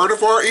almost make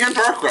Gardevoir and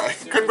Darkrai.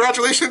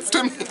 Congratulations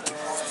to me.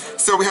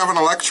 So we have an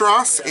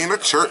Electros and a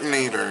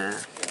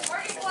Chirtonator.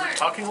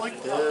 Talking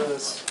like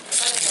this.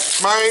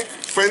 My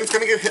friend's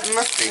gonna get hit in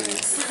the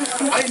face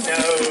I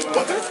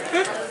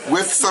know.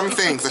 with some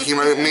things that he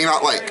may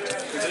not like. Is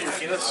that your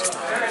penis?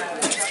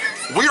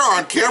 We are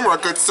on camera,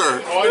 good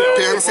sir. Oh, I know.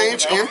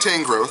 Pansage and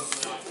Tangrowth.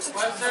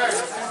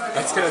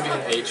 That's gonna be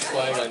an H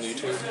flag on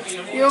YouTube.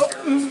 Yup.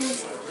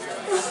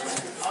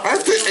 I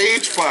have to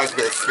age flag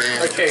this,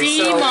 man. Okay,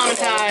 so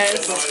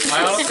Demonetized. I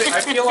honestly, I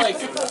feel like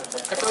it's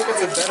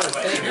a better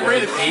thing. You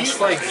rated H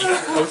flag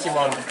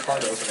Pokemon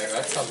card opening.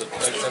 That sounds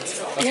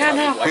that's Yeah,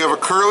 no. We have a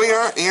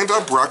Curlia and a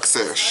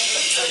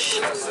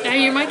Bruxish. Now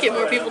you might get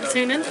more people to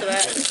tune into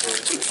that.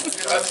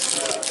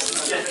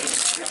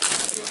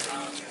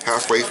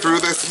 Halfway through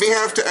this, we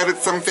have to edit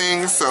some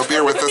things, so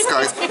bear with us,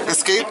 guys.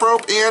 Escape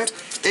Rope and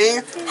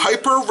a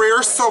hyper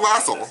rare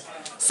Salazzle.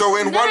 So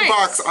in one Nice.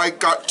 box, I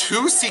got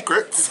 2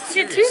 secrets.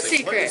 You get 2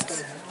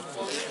 secrets.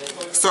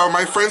 So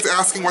my friend's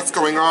asking what's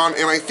going on,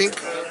 and I think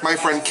my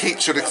friend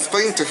Kate should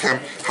explain to him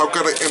how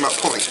good I am at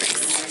pulling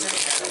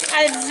things.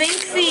 I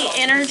think the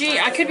energy,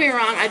 I could be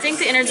wrong, I think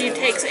the energy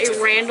takes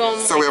a random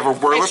So we have a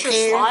extra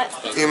Whirlipede slot.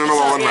 and an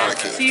Alolan Yeah,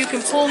 Raticate. so you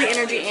can pull the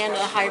energy and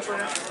a hyper.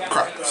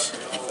 Correct.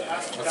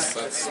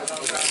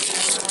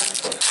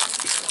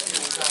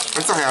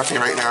 I'm so happy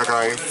right now,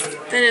 guys.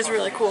 That is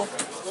really cool.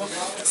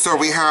 So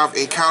we have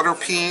a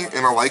Caterpie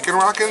and a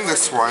Lycanroc in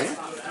this one.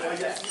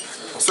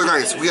 So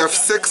guys, we have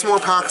 6 more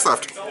packs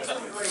left.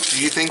 Do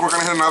you think we're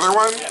gonna hit another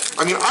one?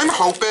 I mean, I'm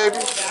hoping.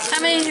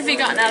 How many have you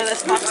gotten out of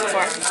this box so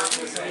far?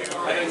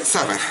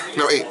 7.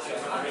 No, 8.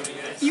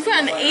 You've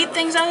gotten 8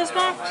 things out of this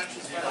box?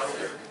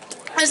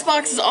 This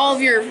box is all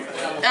of your,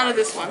 out of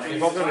this one.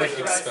 You've all been like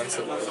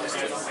expensive ones too.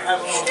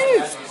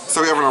 Shoot.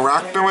 So we have an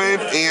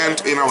Arachnoid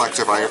and an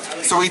Electivire.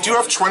 So we do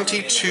have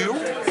 22.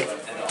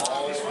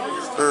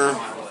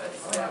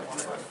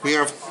 We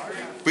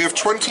have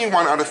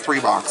 21 out of 3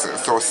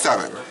 boxes, so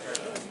 7.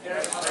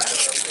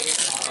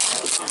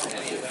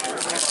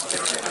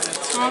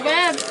 It's not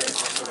bad.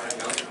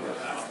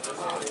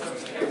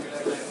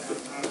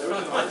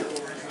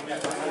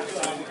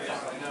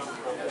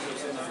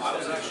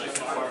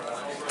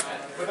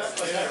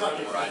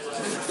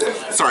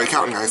 Sorry,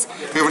 counting, guys.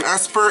 We have an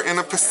Esper and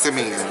a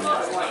Passimian.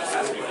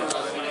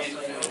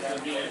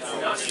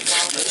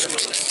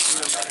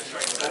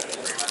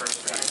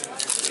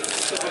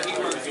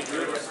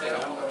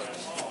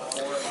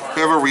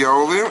 We have a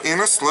Riolu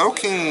and a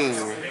Slowking.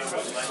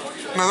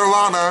 Another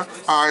Lana.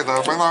 I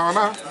love my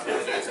Lana.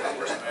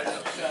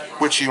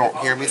 Which you won't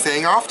hear me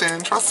saying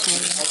often, trust me.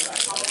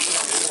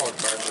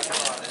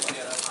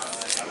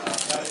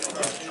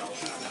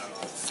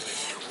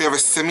 We have a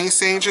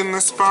Simisage in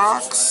this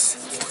box.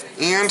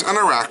 and an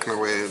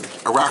arachnoid.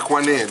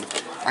 Arachwanid.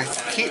 I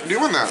keep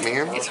doing that,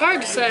 man. It's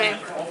hard to say.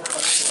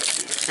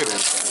 It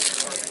is.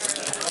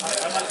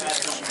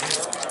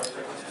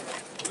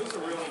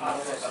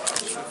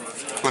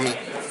 Let me.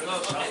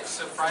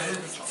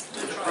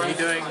 What are you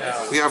doing?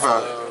 We have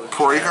a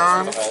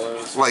Porygon,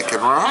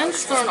 Lycanroc. I'm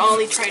just throwing all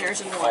the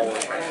trainers in one.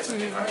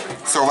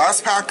 So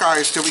last pack,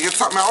 guys. Did we get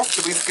something else?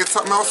 Did we get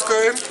something else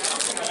good?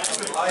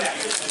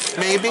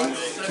 Maybe.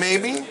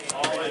 Maybe.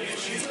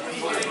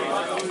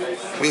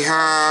 We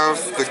have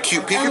the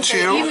cute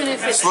Pikachu, even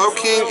if it's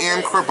Slowking,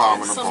 and somewhat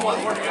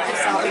Crabominable.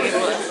 organized, I'll be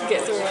able to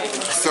get through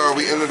it. So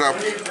we ended up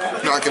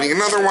not getting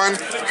another one.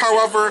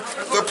 However,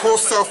 the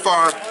pulls so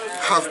far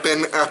have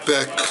been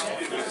epic.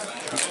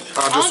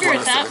 I'll Just agree want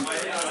with to that. say.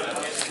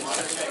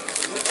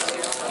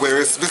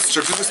 Where's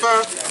Mr.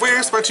 Guzma?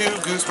 Where's my 2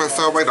 Guzma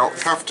so I don't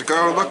have to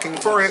go looking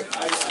for it?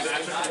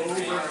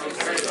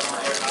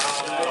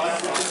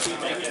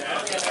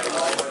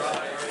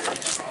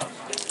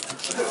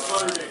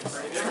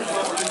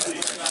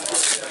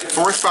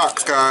 Fourth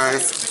box,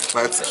 guys.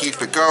 Let's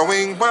keep it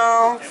going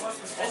well.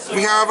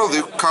 We have a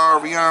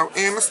Lucario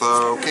and a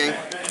Slowking.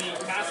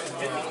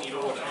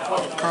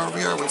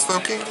 Lucario and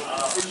Slowking.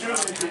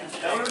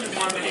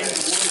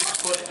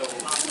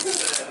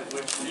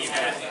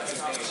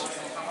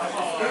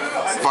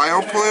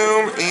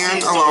 Vileplume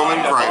and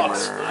Alolan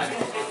Grimer.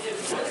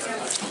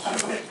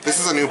 This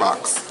is a new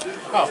box.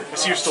 Oh, I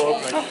see you're still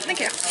opening. Oh, thank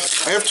you.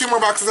 I have 2 more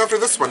boxes after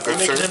this one, good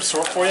Making sir. him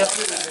sort for you?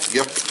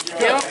 Yep.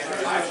 Yep.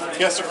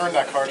 He has to earn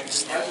that card.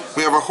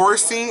 We have a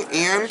Horsey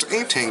and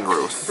a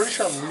Tangrowth. Pretty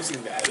sure I'm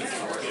losing that.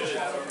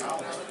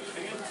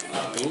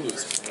 Blue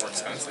is more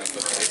expensive,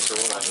 but the extra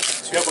one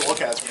is You have to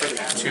look at it,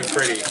 it's pretty. too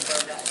pretty.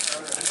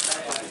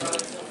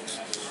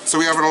 So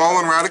we have an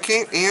Alolan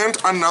Raticate and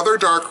another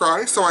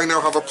Darkrai, so I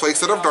now have a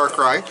playset of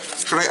Darkrai,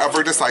 should I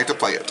ever decide to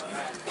play it.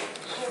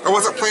 I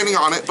wasn't planning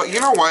on it, but you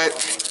know what?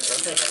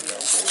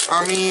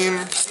 I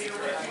mean,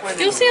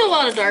 You'll see a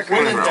lot of dark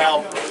When red. in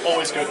doubt,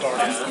 always go dark.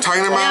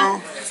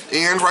 Tynamo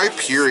and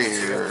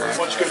Rhyperior.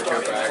 Once you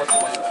go dark,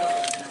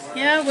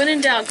 Yeah, when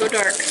in doubt, go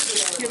dark.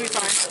 You'll be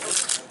fine.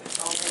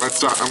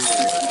 Let's not.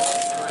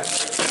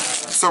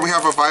 So we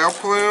have a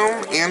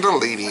Vileplume and a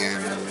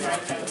Ladian.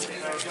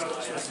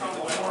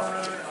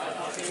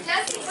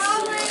 Jesse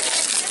Collins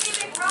and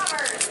Jimmy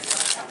McRoberts.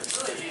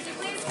 Could you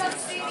please come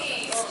see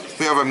me?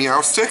 We have a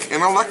Meowstic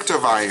and a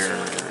Electivire.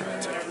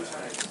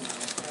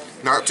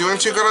 Not doing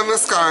too good on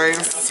this,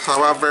 guys.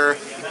 However,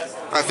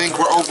 I think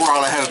we're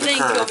overall ahead of I the think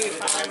you'll curve. be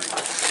fine.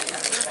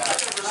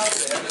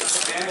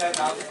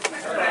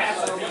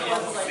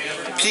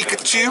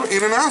 Pikachu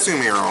and an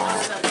Azumarill.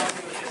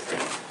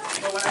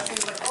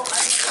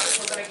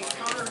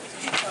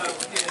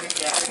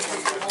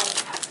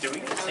 do we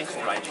think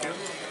Raichu?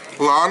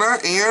 Lana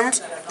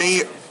and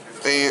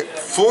a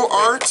full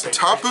art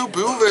Tapu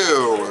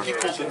Bulu.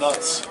 Equals the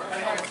nuts.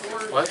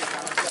 What?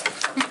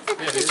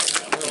 Yeah, dude.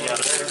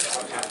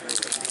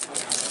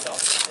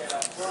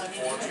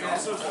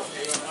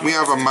 We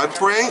have a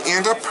Mudbray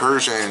and a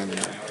Persian.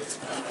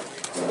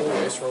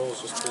 Ice roll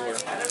is just cooler.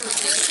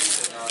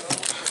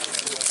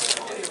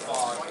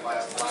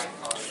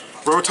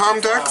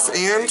 Rotom Dex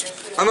and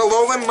an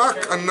Alolan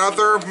Muck.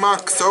 Another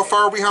Muck. So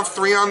far we have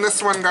 3 on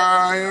this one,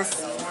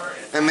 guys.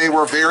 And they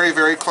were very,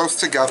 very close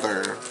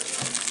together.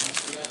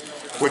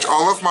 Which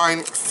all of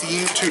mine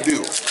seem to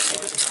do.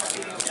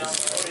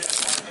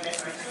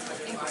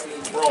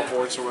 We're all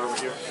bored, so we're over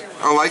here.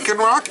 A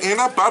Lycanroc and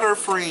a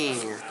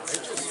Butterfree.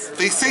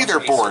 They say they're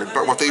bored,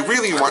 but what they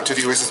really want to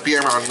do is just be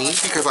around me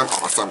because I'm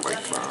awesome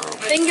like them.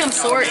 Think I'm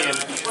sorry.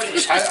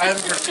 I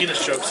haven't heard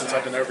Tina's joke since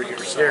I've been over here,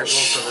 so. Here, well,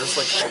 so there's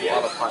like a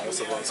lot of piles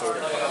of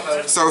unsorted.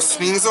 So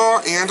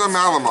Sneasel and a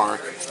Malamar.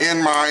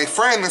 And my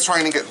friend is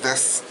trying to get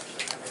this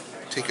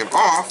taken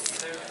off,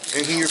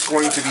 and he is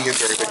going to be in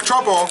very big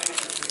trouble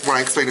when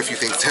I explain a few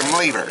things to him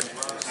later.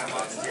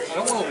 I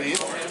don't want to leave.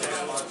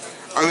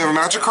 We have a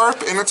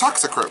Magikarp and a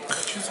Toxicroak.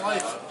 Choose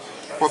life.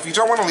 Well, if you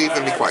don't want to leave,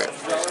 then be quiet.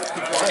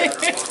 I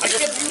can't,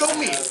 you know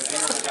me.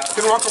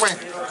 Then walk away.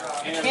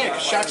 You can't,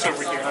 because Shaq's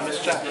over here, and I miss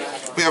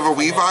Shaq. We have a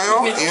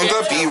Weavile and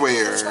a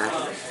Beware.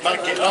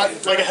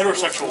 Not like a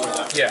heterosexual one.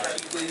 Yeah.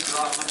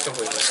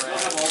 Completely.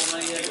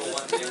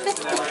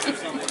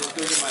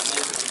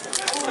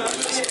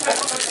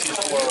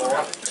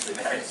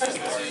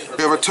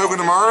 We have a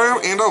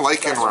Togedemaru and a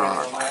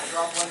Lycanroc.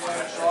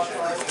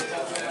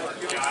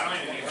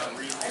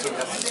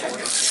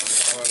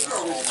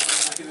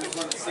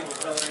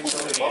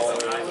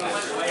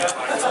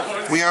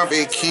 We have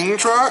a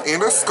Kingdra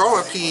and a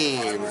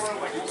Scolipede.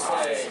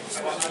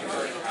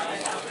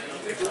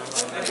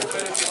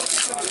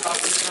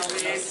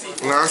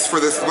 Last for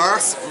this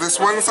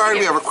one side,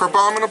 we have a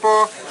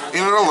Crabominable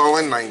and an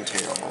Alolan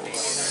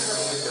Ninetales.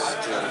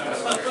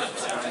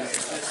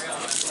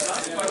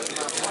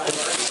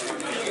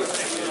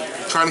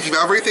 Trying to keep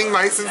everything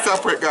nice and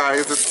separate,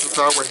 guys. It's just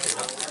not working.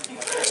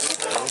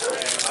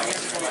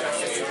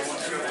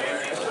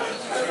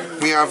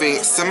 We have a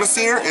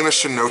Simisear and a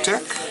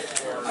Shiinotic.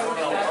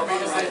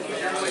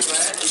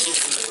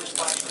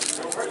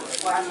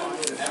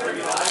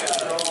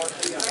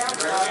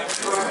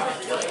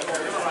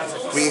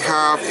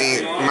 have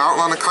a Mount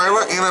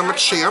Lanakila and a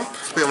Machamp.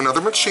 We have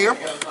another Machamp.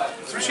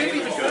 Is Machamp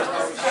even good?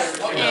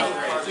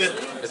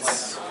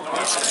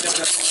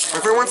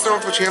 Everyone wants to know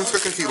if Machamp's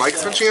good because he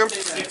likes Machamp.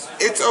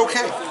 It's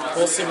okay.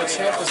 Well, see,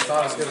 Machamp is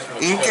not as good as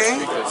Machamp. Inkay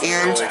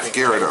and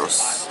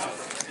Gyarados.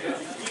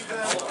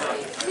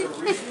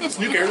 Is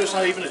New Gyarados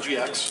not even a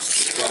GX?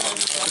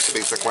 Just a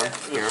basic one.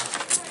 Yeah.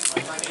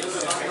 Did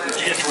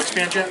you get your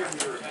expand yet?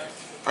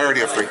 I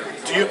already have 3.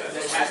 Do you?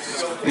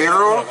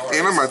 Narrow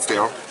and a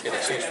Mudsdale. Get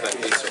exchanged for that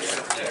Acer.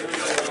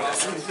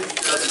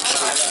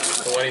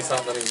 But when he's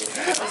not letting me.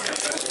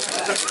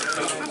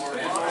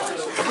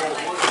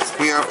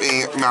 We have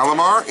a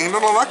Malamar and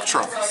an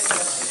Electros.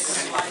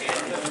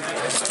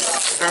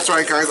 That's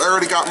right, guys. I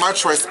already got my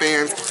choice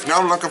bands. Now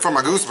I'm looking for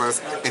my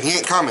Guzmas, and he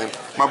ain't coming.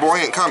 My boy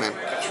ain't coming.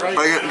 But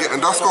I'm getting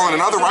a Duskull and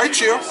another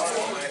Raichu.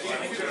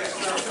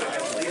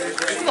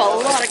 We have a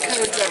lot of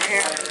codes up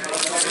here.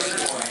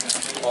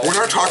 We're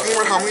not talking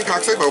about how many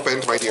packs I've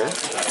opened, my dear.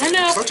 I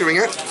know. Stop doing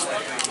it.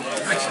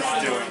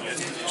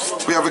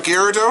 We have a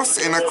Gyarados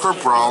and a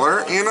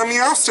Crabrawler and a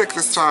Meowstic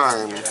this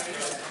time.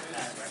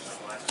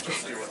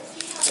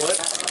 What?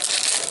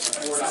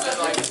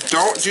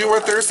 Don't do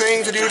what they're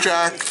saying to do,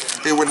 Jack.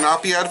 It would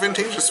not be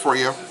advantageous for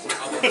you.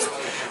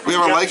 We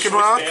have a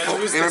Lycanroc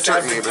and a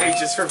Charmander.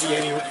 Just for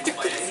being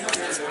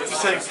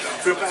Just like,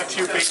 go back to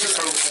your basic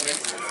programming.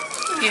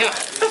 Yeah.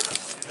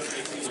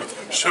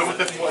 Show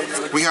them what you're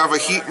looking We have a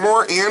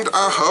Heatmore and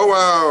a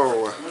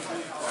Ho-Oh.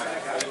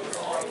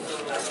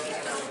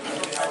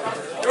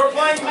 You're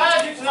playing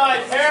Magic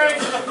tonight.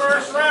 Pairings in the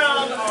first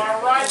round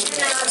are right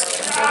here.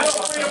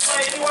 Feel free to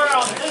play anywhere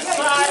on this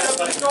side of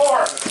the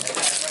door.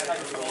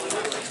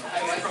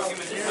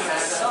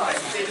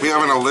 We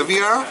have an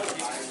Olivia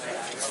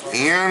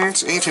and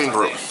a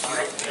Tingroof.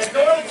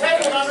 Ignore the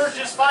table numbers.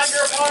 Just find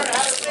your opponent and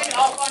have a seat.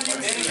 I'll find you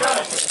a seat.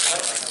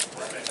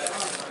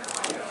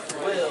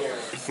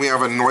 We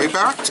have a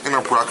Noibat and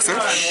a Bruxish.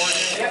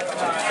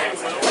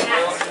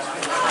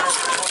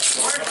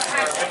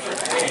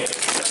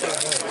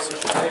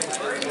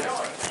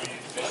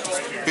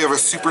 We have a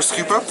Super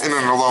Scoop Up and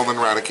an Alolan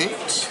Raticate.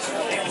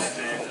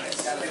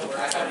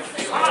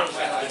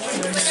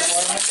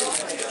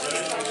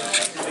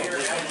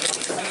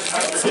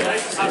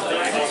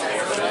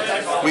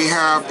 We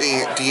have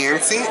a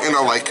Diancie and a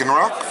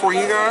Lycanroc for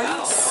you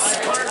guys.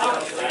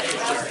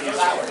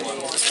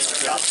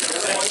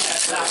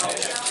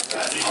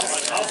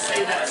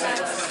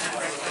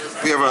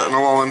 We have an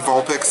Alolan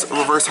Vulpix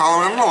Reverse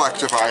Hollow and an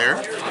Electivire.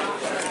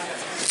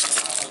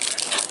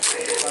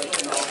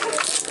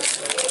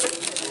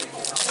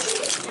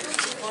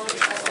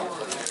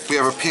 We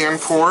have a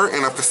Panpour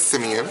and a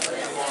Passimian.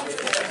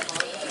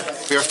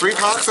 We have 3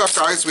 packs up,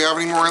 guys. Do we have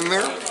any more in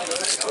there?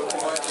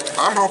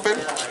 I'm hoping.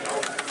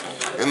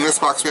 In this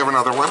box we have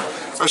another one.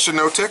 A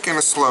Shiinotic and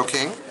a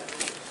Slowking.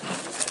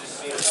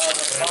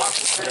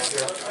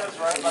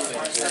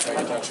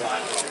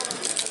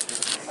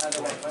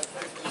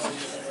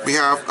 We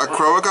have a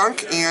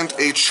Croagunk and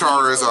a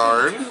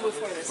Charizard.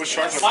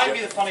 Might be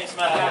the funniest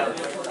match ever.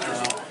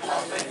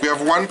 We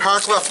have 1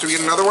 pack left. Do we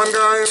get another one,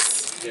 guys?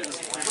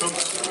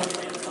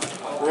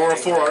 Aurora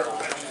Full Art.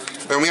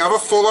 Then we have a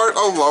Full Art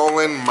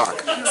Alolan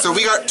Muck. So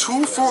we got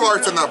 2 Full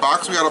Arts in that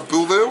box. We got a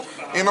Bulu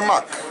and a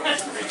Muck.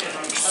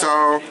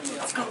 So,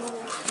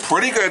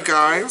 pretty good,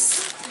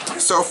 guys.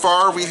 So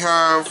far we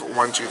have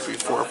 1, 2, 3,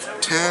 4,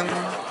 10,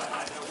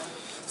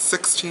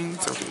 16,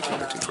 17, 18,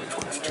 19, 20,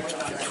 21, 22,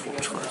 23, 24,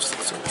 25,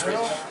 26, 27,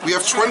 28. We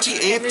have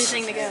 28.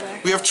 Everything together.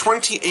 We have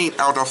 28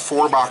 out of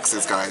 4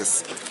 boxes,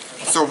 guys.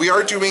 So we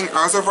are doing,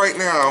 as of right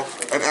now,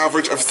 an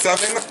average of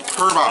 7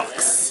 per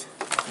box.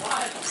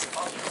 I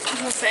was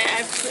gonna say,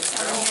 I put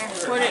some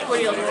in here. What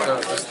do you do?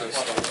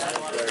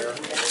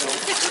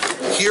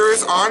 Here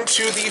is on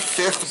to the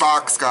 5th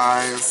box,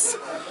 guys.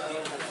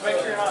 Make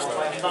sure you're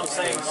not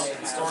saying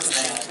store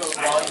name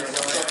while you're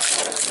doing it.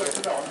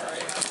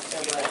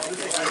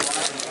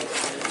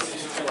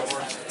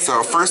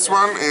 So first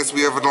one is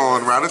we have an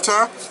Alolan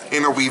Rattata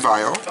and a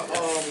Weavile.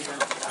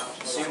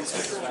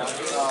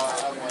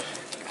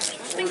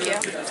 Thank you.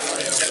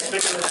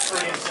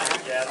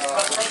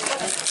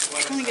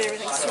 I'm gonna get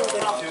everything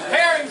sorted.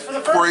 Pairings for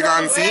the first Porygon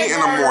round. Z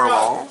and a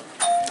Morwall.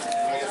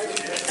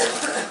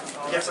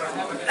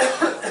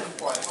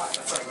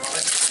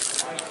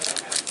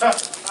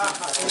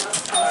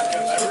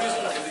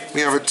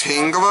 We have a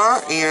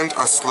Tangela and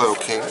a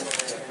Slowking.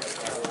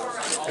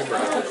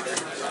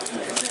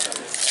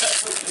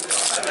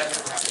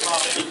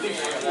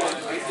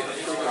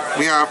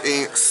 We have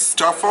a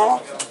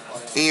Stuffle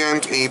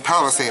and a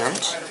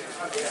Palisand.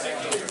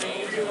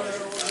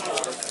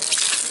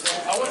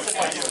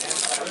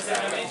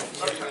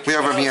 We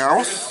have a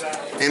Meowth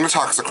and a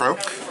Toxicroak.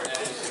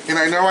 And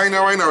I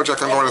know,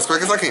 Jack, I'm going as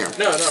quick as I can.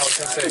 No, I was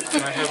gonna say,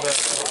 can I have that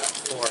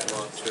full art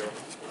one too?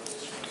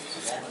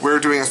 We're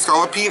doing a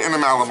Scolipede and a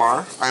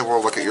Malamar. I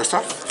will look at your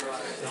stuff.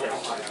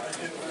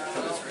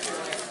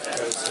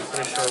 Because I'm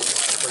pretty sure it's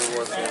pretty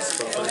worthless,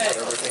 but I'm pretty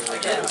sure everything we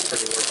get is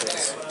pretty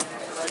worthless.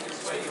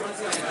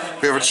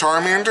 We have a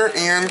Charmander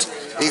and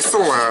a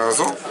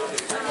Salazzle.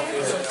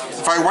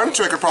 If I wanted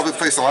to, I could probably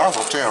place a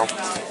Lazzle too.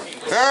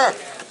 Ah!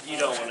 You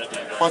don't want to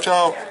do that. Watch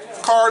out.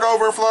 Card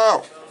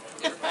overflow.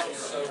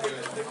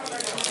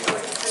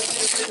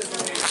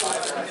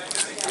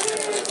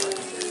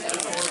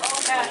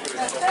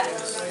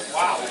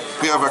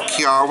 We have a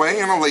Kiawe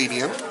and a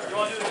Ladian.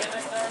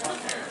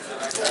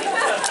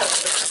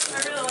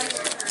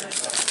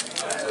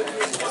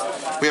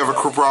 We have a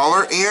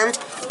Crabrawler and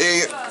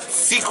a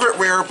secret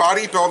rare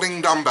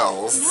bodybuilding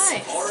dumbbells.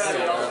 Nice.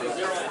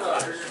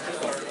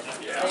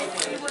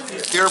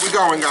 There we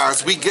going,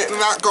 guys. We getting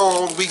that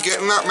gold. We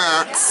getting that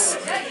max.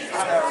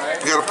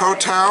 We got a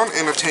Potown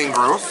and a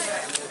Tangrowth.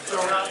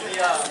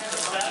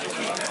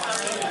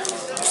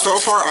 So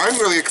far, I'm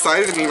really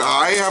excited. I mean,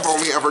 I have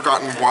only ever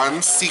gotten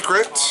one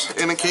secret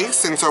in a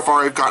case, and so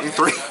far I've gotten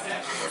 3.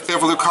 We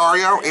have a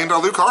Lucario and a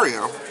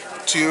Lucario.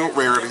 2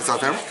 rarities of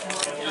him,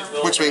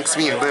 which makes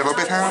me a little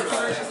bit happy.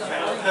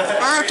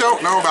 I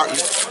don't know about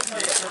you.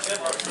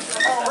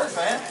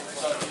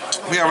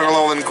 We have an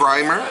Alolan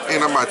Grimer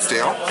and a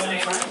Mudsdale.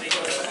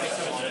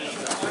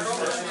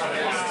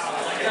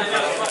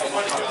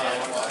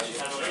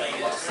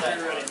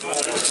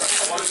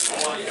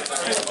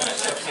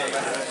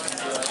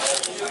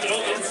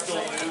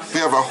 We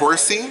have a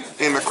Horsey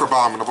and a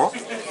Crabominable.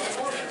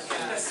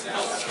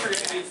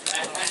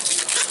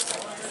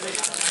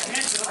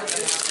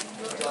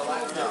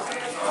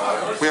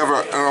 We have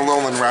an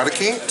Alolan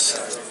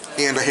Raticate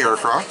and a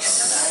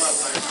Heracross.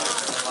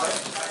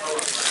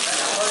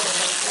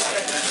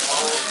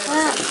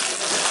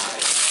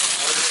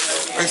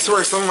 I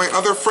swear some of my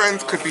other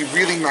friends could be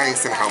really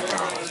nice and help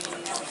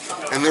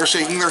out. And they're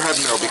shaking their head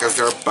no because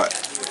they're a butt.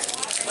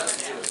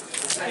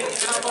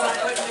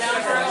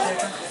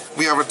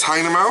 We have a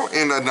Tynamo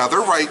and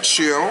another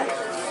Raichu.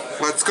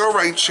 Let's go,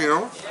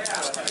 Raichu.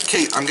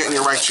 Kate, I'm getting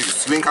your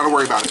Raichu. You ain't gotta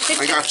worry about it.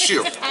 I got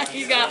you.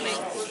 You got me.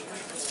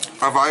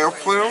 A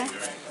Vileplume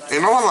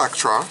and an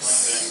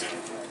Electros.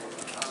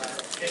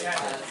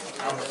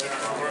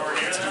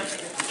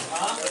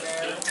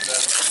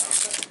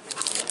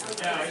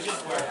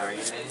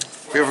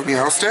 We have a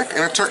Meowstick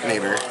and a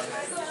Turtonator.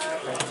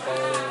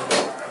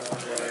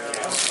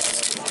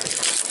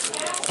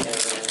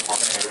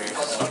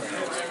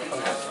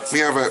 We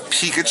have a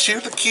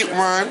Pikachu, the cute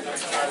one,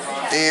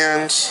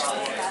 and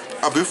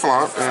a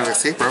Boufflant, and an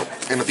Escape Rope,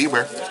 and a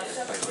Beware.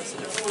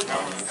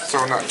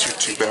 So not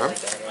too bad.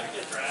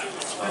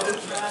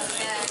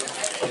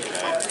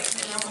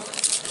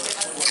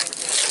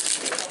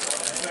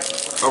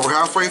 Over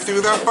halfway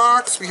through that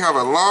box, we have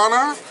a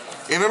Lana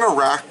and an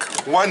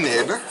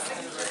Araquanid.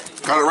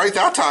 Got it right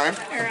that time.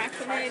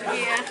 Arachnid,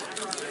 yeah.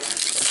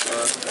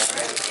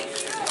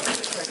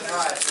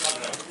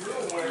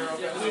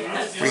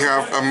 We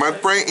have a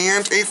Mudbray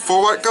and a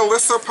full-art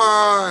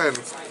Golisopod.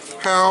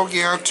 Hell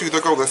yeah to the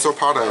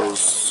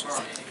Golisopodos.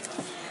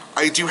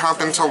 I do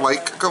happen to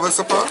like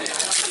Golisopod,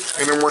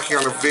 and I'm working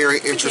on a very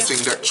interesting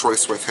deck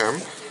choice with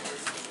him.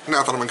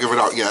 Not that I'm going to give it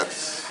out yet.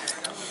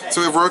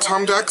 So we have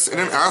Rotom Dex and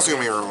an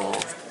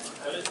Azumarill.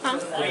 Huh?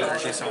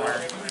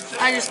 Somewhere.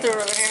 I just threw it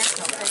over here.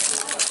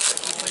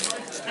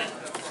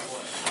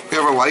 We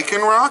have a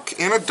Lycanroc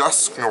and a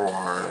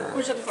Dusknoir.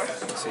 Where's it for?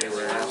 Let's see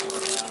where it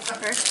is.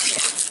 Okay.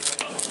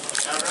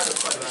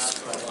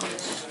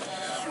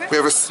 We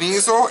have a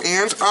Sneasel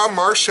and a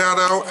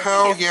Marshadow.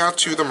 Hell yeah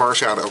to the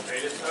Marshadow.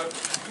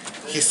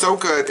 He's so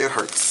good, it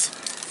hurts.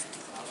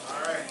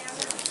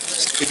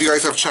 If you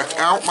guys have checked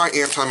out my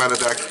anti-meta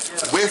deck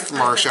with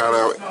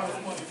Marshadow,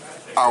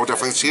 I will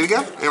definitely see it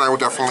again, and I will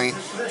definitely,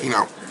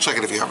 check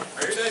it if you haven't.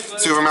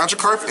 So we have a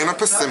Magikarp and a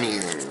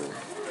Passimian.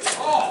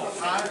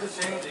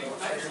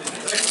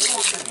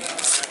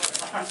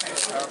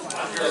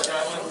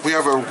 We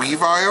have a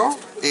Weavile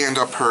and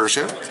a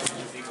Persian.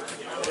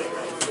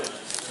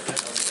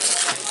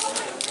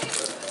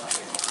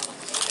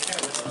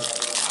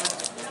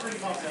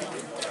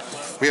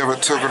 We have a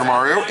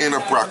Togedemaru and a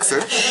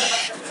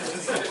Bruxish.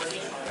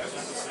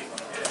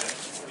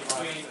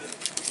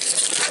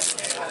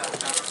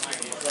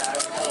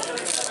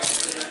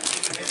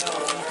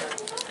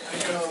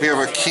 We have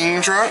a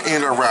Kingdra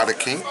and a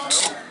Raticate.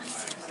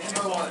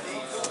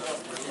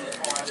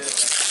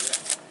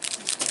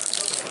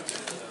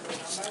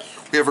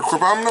 We have a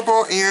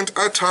Crabominable and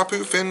a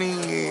Tapu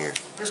Fini.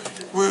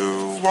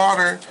 Woo,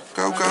 water.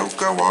 Go, go,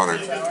 go, water.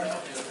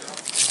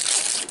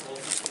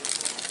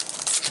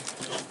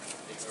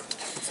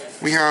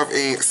 We have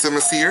a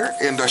Simisear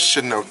and a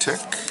Shiinotic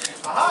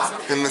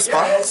in this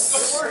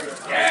box.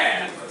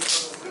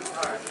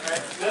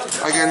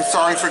 Again,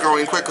 sorry for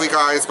going quickly,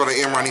 guys, but I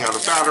am running out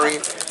of battery.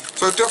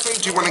 So I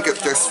definitely do want to get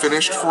this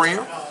finished for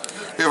you.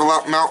 We have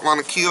a Mount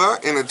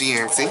Lanakila and a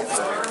Diancie.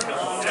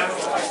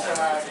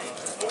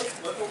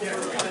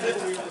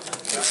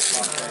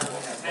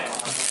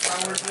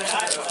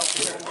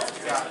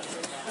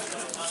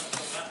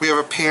 We have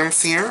a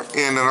Pansear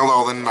and an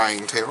Alolan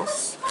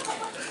Ninetales.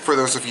 For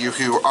those of you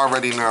who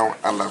already know,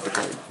 I love the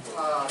card.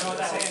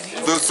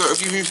 Those of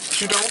you who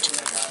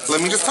don't,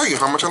 let me just tell you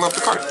how much I love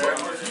the card.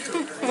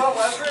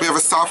 We have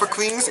a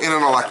Sophocles and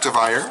an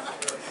Electivire.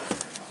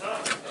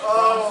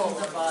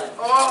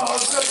 Oh,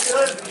 so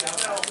good.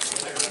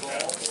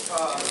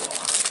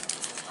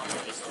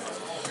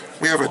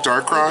 We have a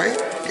Darkrai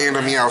and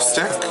a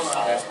Meowstic.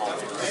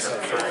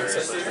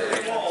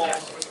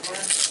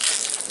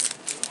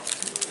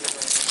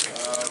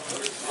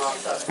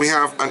 We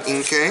have an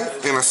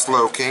Inkay and a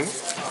Slowking.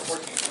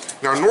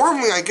 Now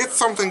normally I get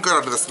something good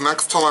out of this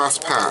next to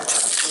last pack.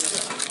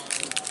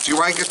 Do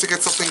I get to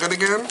get something good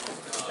again?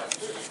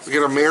 We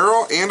get a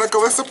Marill and a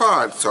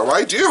Golisopod, so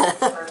I do.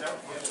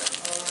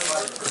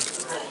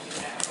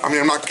 I mean,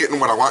 I'm not getting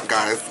what I want,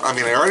 guys. I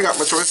mean, I already got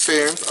my choice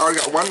stands. I already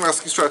got one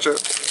Rescue Stretch-It.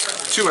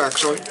 2,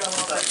 actually.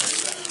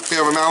 We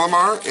have a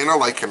Malamar and a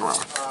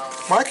Lycanroc.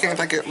 Why can't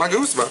I get my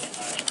Guzma?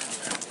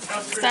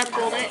 That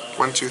pulled it.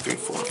 1, 2, 3,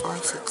 4,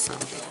 5, 6,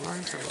 7, 8,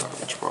 9, 10,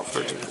 11, 12,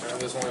 13.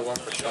 There's only one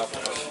for shop.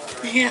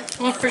 Yeah,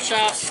 one per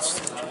shot.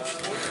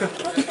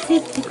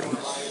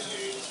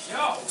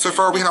 So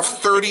far we have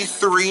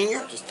 33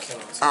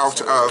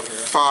 out of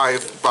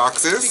 5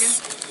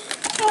 boxes.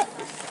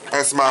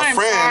 As my I'm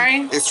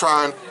friend sorry. is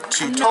trying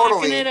to I'm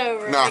totally knocking it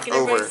over, knock making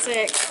everybody over.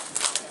 sick.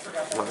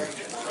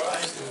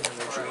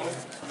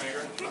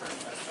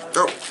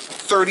 Oh,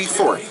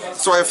 34.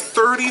 So I have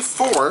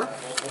 34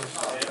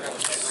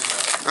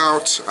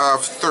 out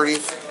of 30,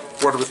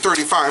 what was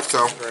 35,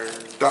 so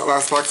that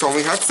last box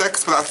only had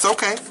 6, but that's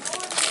okay.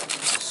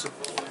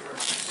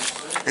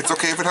 It's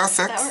okay if it has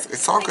 6.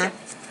 It's all good.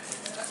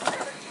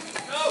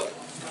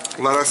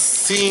 Let us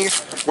see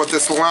what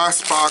this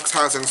last box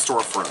has in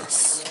store for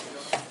us.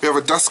 We have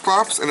a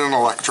Dusclops and an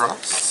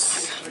Electros.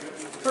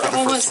 We're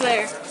almost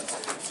there.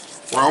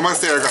 We're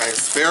almost there,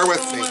 guys. Bear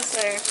with me. Almost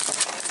there.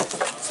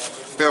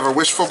 We have a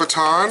Wishful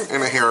Baton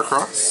and a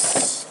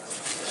Heracross.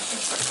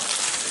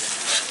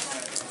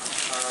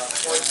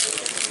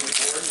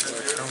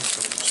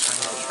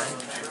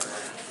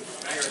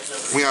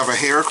 We have a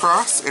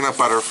Heracross and a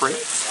Butterfree.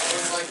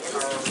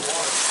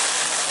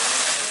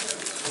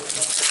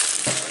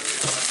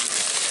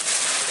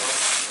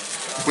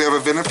 We have a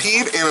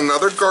Venipede and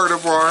another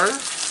Gardevoir.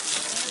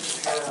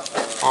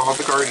 All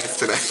the Guardians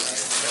today.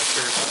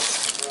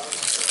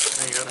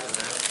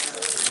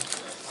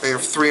 They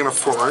have 3 and a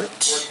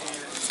Fort.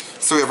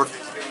 So we have a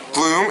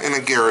Gloom and a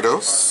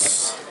Gyarados.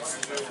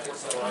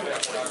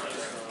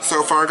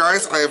 So far,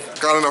 guys, I've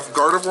got enough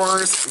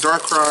Gardevoirs,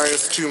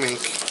 Darkrai's to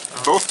make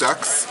both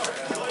decks.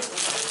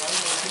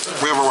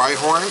 We have a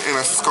Rhyhorn and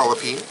a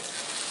Scolipede.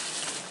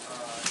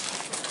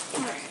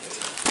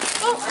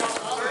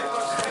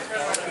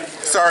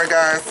 Sorry,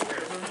 guys.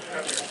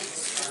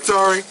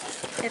 Sorry.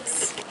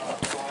 It's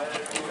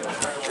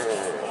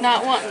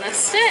not wanting to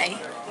stay.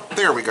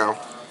 There we go.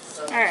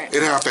 Alright.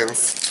 It happens.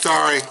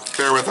 Sorry.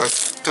 Bear with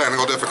us.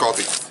 Technical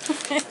difficulties.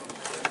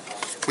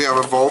 We have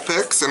a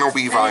Vulpix and a I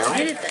Weavile. didn't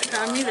get it that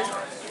time either.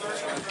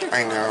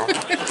 I know.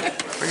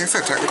 Like I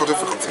said, technical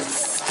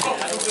difficulties.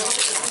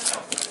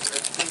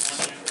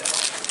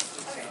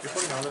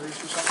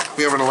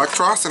 We have an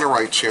Electros and a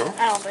Raichu.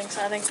 I don't think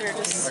so. I think they're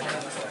just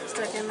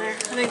stuck in there.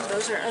 I think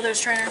those are those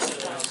trainers.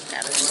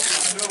 Yeah, they're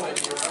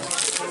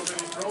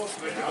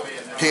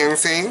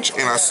Pansage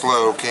and a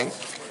Slowking.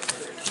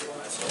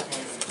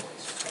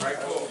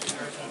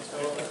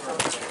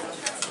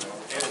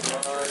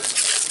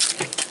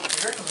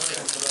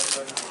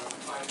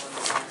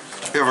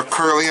 We have a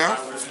Kirlia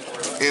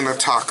and a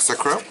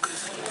Toxicroak.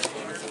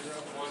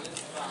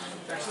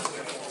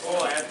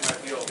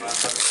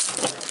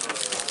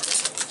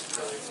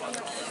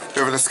 We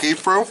have an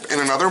Escape Rope and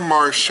another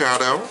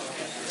Marshadow,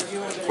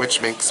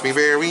 which makes me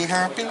very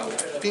happy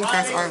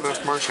because I love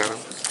Marshadow.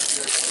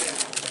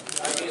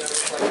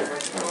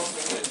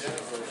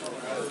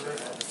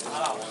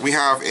 We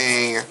have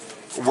a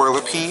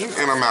Whirlipede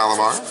and a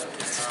Malamar.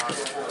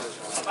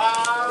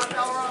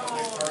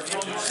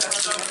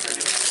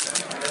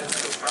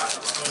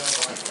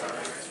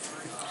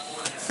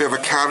 We have a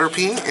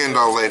Caterpie and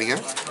a Ledian.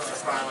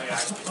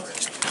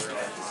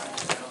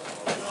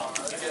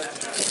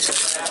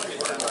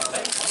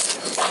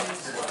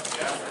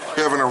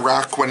 We have an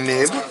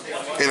Araquanid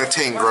and a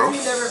Tangrowth.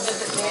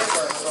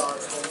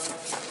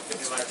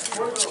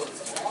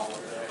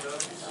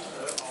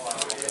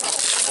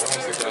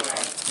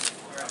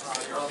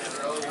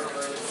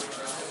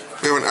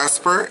 We have an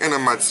Esper and a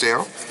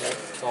Mudsdale.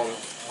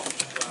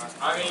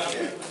 I mean,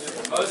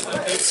 most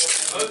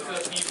of the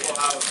people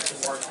have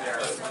worked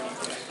there.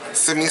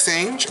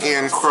 Simisage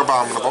and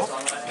Crabominable.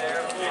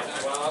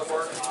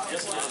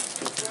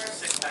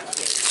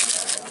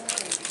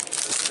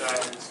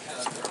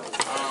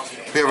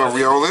 We have a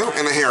Riolu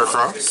and a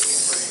Heracross.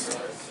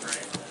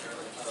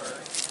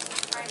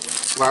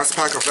 Last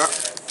pack of that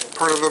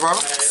part of the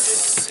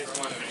box.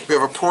 We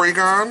have a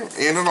Porygon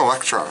and an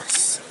Electros.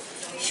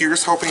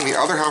 Here's hoping the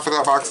other half of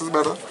that box is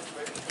better.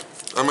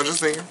 I'm just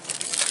thinking.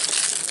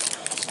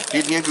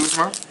 Need me a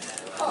Guzma.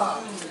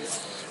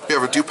 We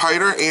have a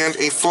Dewpider and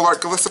a Full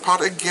Art Golisopod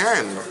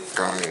again,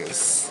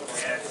 guys.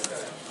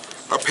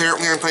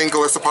 Apparently I'm playing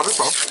Golisopod as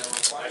well.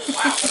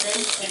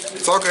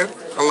 It's all good.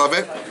 I love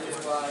it.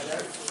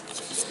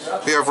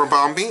 We have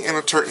Rabombi and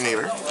a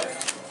Turtonator.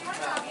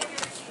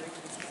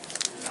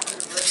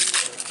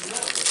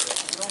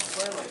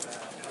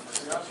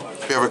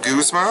 We have a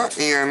Guzma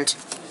and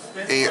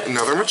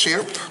another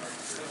Machamp.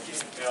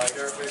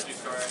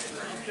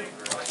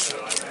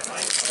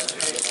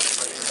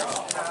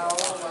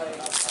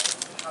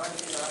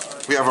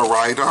 We have a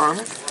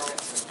Rhydon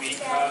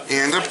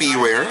and a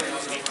Beware.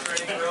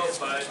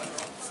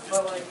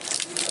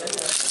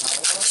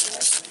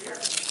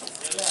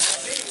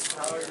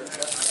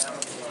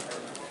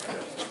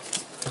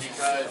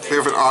 We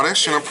have an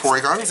Oddish and a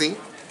Porygon Z.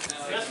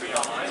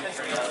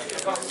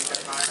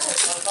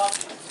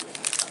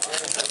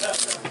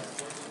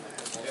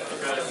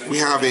 We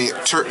have a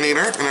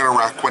Turtonator and an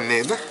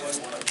Araquanid.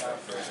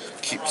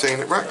 Keep saying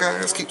it right,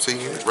 guys. Keep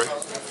saying it right.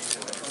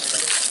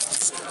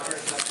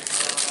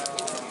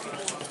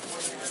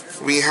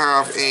 We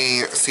have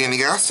a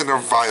Sandygast and a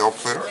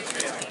Vileplume.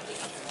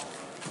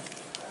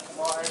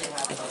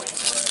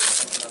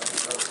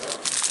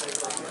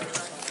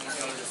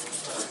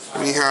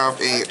 We have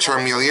a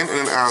Charmeleon and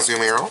an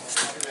Azumarill.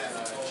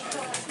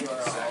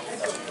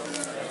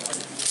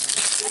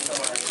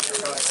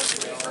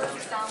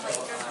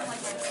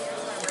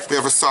 We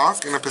have a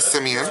Sock and a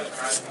Passimian.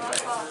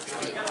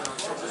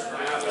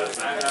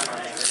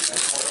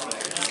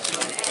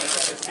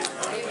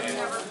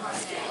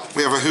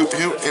 We have a Hoot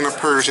Hoot and a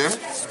Persian.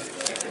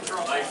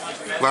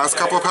 Last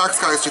couple of packs,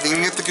 guys. Do you think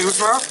you can get the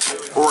Guzma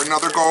or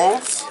another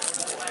gold?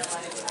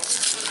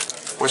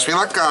 Wish me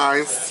luck,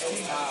 guys.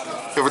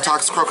 We have a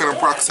Toxicroak and a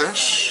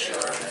Bruxish.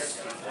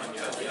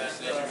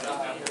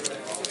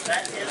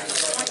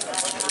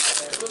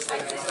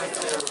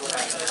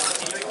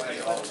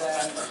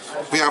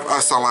 We have a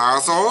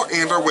Salazzle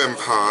and a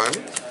Wimpod.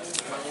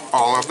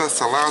 All of the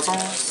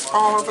Salazzles.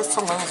 All of the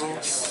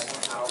Salazzles.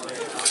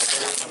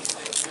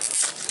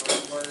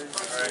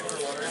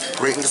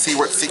 Waiting to see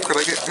what secret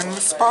I get in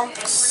this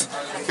box.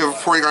 We have a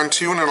Porygon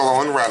 2 and an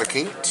Alolan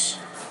Raticate.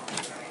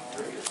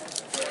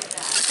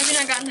 Have you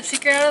not gotten the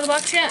secret out of the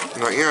box yet?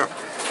 Not yet.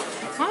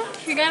 Huh?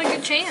 You got a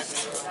good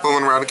chance.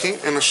 Alolan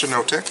Raticate and a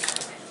Shiinotic.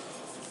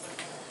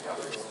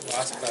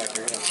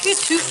 You get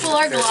 2 full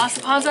art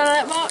Velocipods out of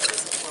that box?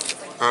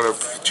 Out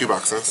of 2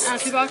 boxes. Out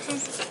of 2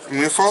 boxes?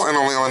 Newfall and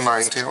Alolan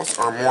Ninetales,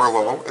 or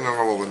Morlow and an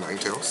Alolan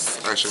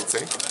Ninetales, I should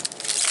say.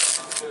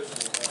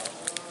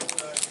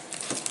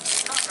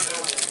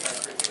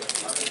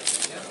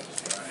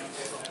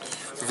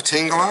 We have a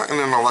Tangela and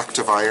an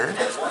Electivire.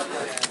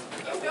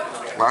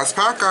 Last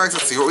pack, guys.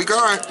 Let's see what we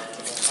got.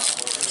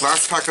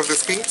 Last pack of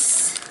this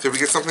piece. Did we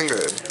get something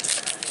good?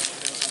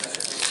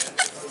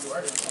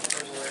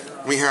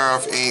 We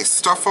have a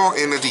Stuffle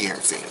and a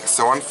Diancie.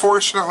 So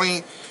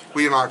unfortunately,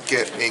 we did not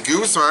get a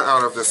Guzma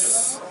out of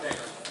this,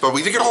 but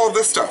we did get all of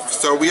this stuff.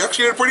 So we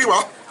actually did pretty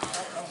well.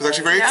 It was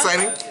actually very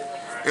exciting.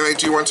 And I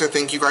do want to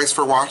thank you guys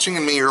for watching,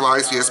 and may your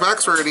lives be as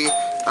max rarity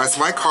as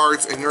my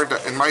cards and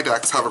my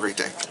decks. Have a great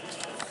day.